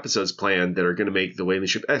a few episodes planned that are going to make the whaling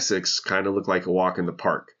ship Essex kind of look like a walk in the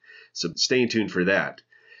park. So stay tuned for that.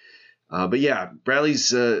 But yeah,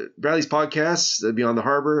 Bradley's podcast, Beyond the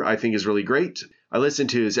Harbor, I think is really great. I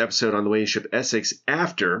listened to his episode on the whaling ship Essex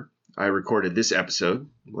after I recorded this episode.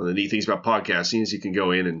 One of the neat things about podcasting is you can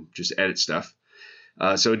go in and just edit stuff.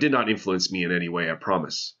 So it did not influence me in any way, I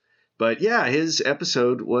promise. But yeah, his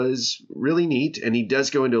episode was really neat, and he does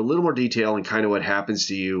go into a little more detail in kind of what happens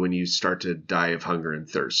to you when you start to die of hunger and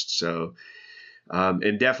thirst. So,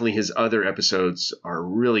 and definitely his other episodes are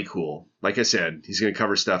really cool. Like I said, he's going to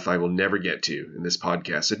cover stuff I will never get to in this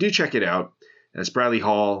podcast. So do check it out. That's Bradley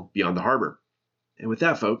Hall, Beyond the Harbor. And with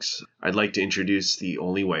that, folks, I'd like to introduce the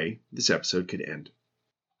only way this episode could end.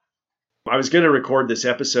 I was going to record this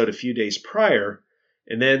episode a few days prior,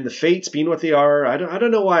 and then the fates being what they are, I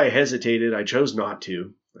don't know why I hesitated. I chose not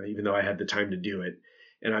to, even though I had the time to do it.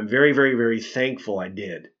 And I'm very, very, very thankful I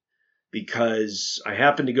did, because I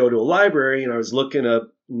happened to go to a library and I was looking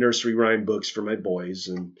up nursery rhyme books for my boys,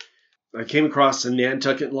 and I came across a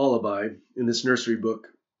Nantucket lullaby in this nursery book.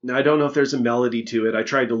 Now, I don't know if there's a melody to it. I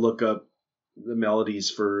tried to look up the melodies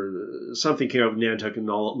for something came up with Nantucket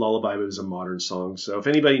lullaby, but it was a modern song. So if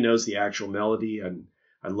anybody knows the actual melody,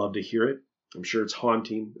 I'd love to hear it. I'm sure it's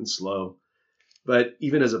haunting and slow, but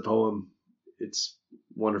even as a poem, it's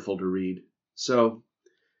wonderful to read. So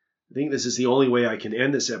I think this is the only way I can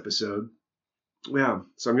end this episode. Yeah,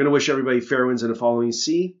 so I'm going to wish everybody fair winds and a following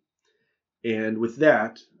sea. And with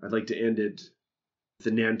that, I'd like to end it with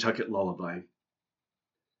the Nantucket lullaby.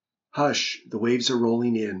 Hush, the waves are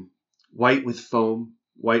rolling in, white with foam,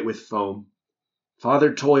 white with foam.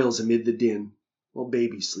 Father toils amid the din, while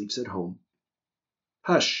baby sleeps at home.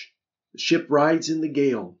 Hush, the ship rides in the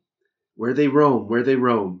gale. Where they roam, where they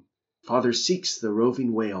roam. Father seeks the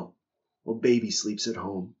roving whale, while baby sleeps at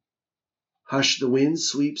home. Hush, the wind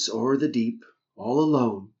sweeps o'er the deep, all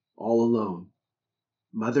alone, all alone.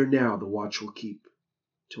 Mother now the watch will keep,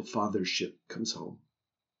 till father's ship comes home.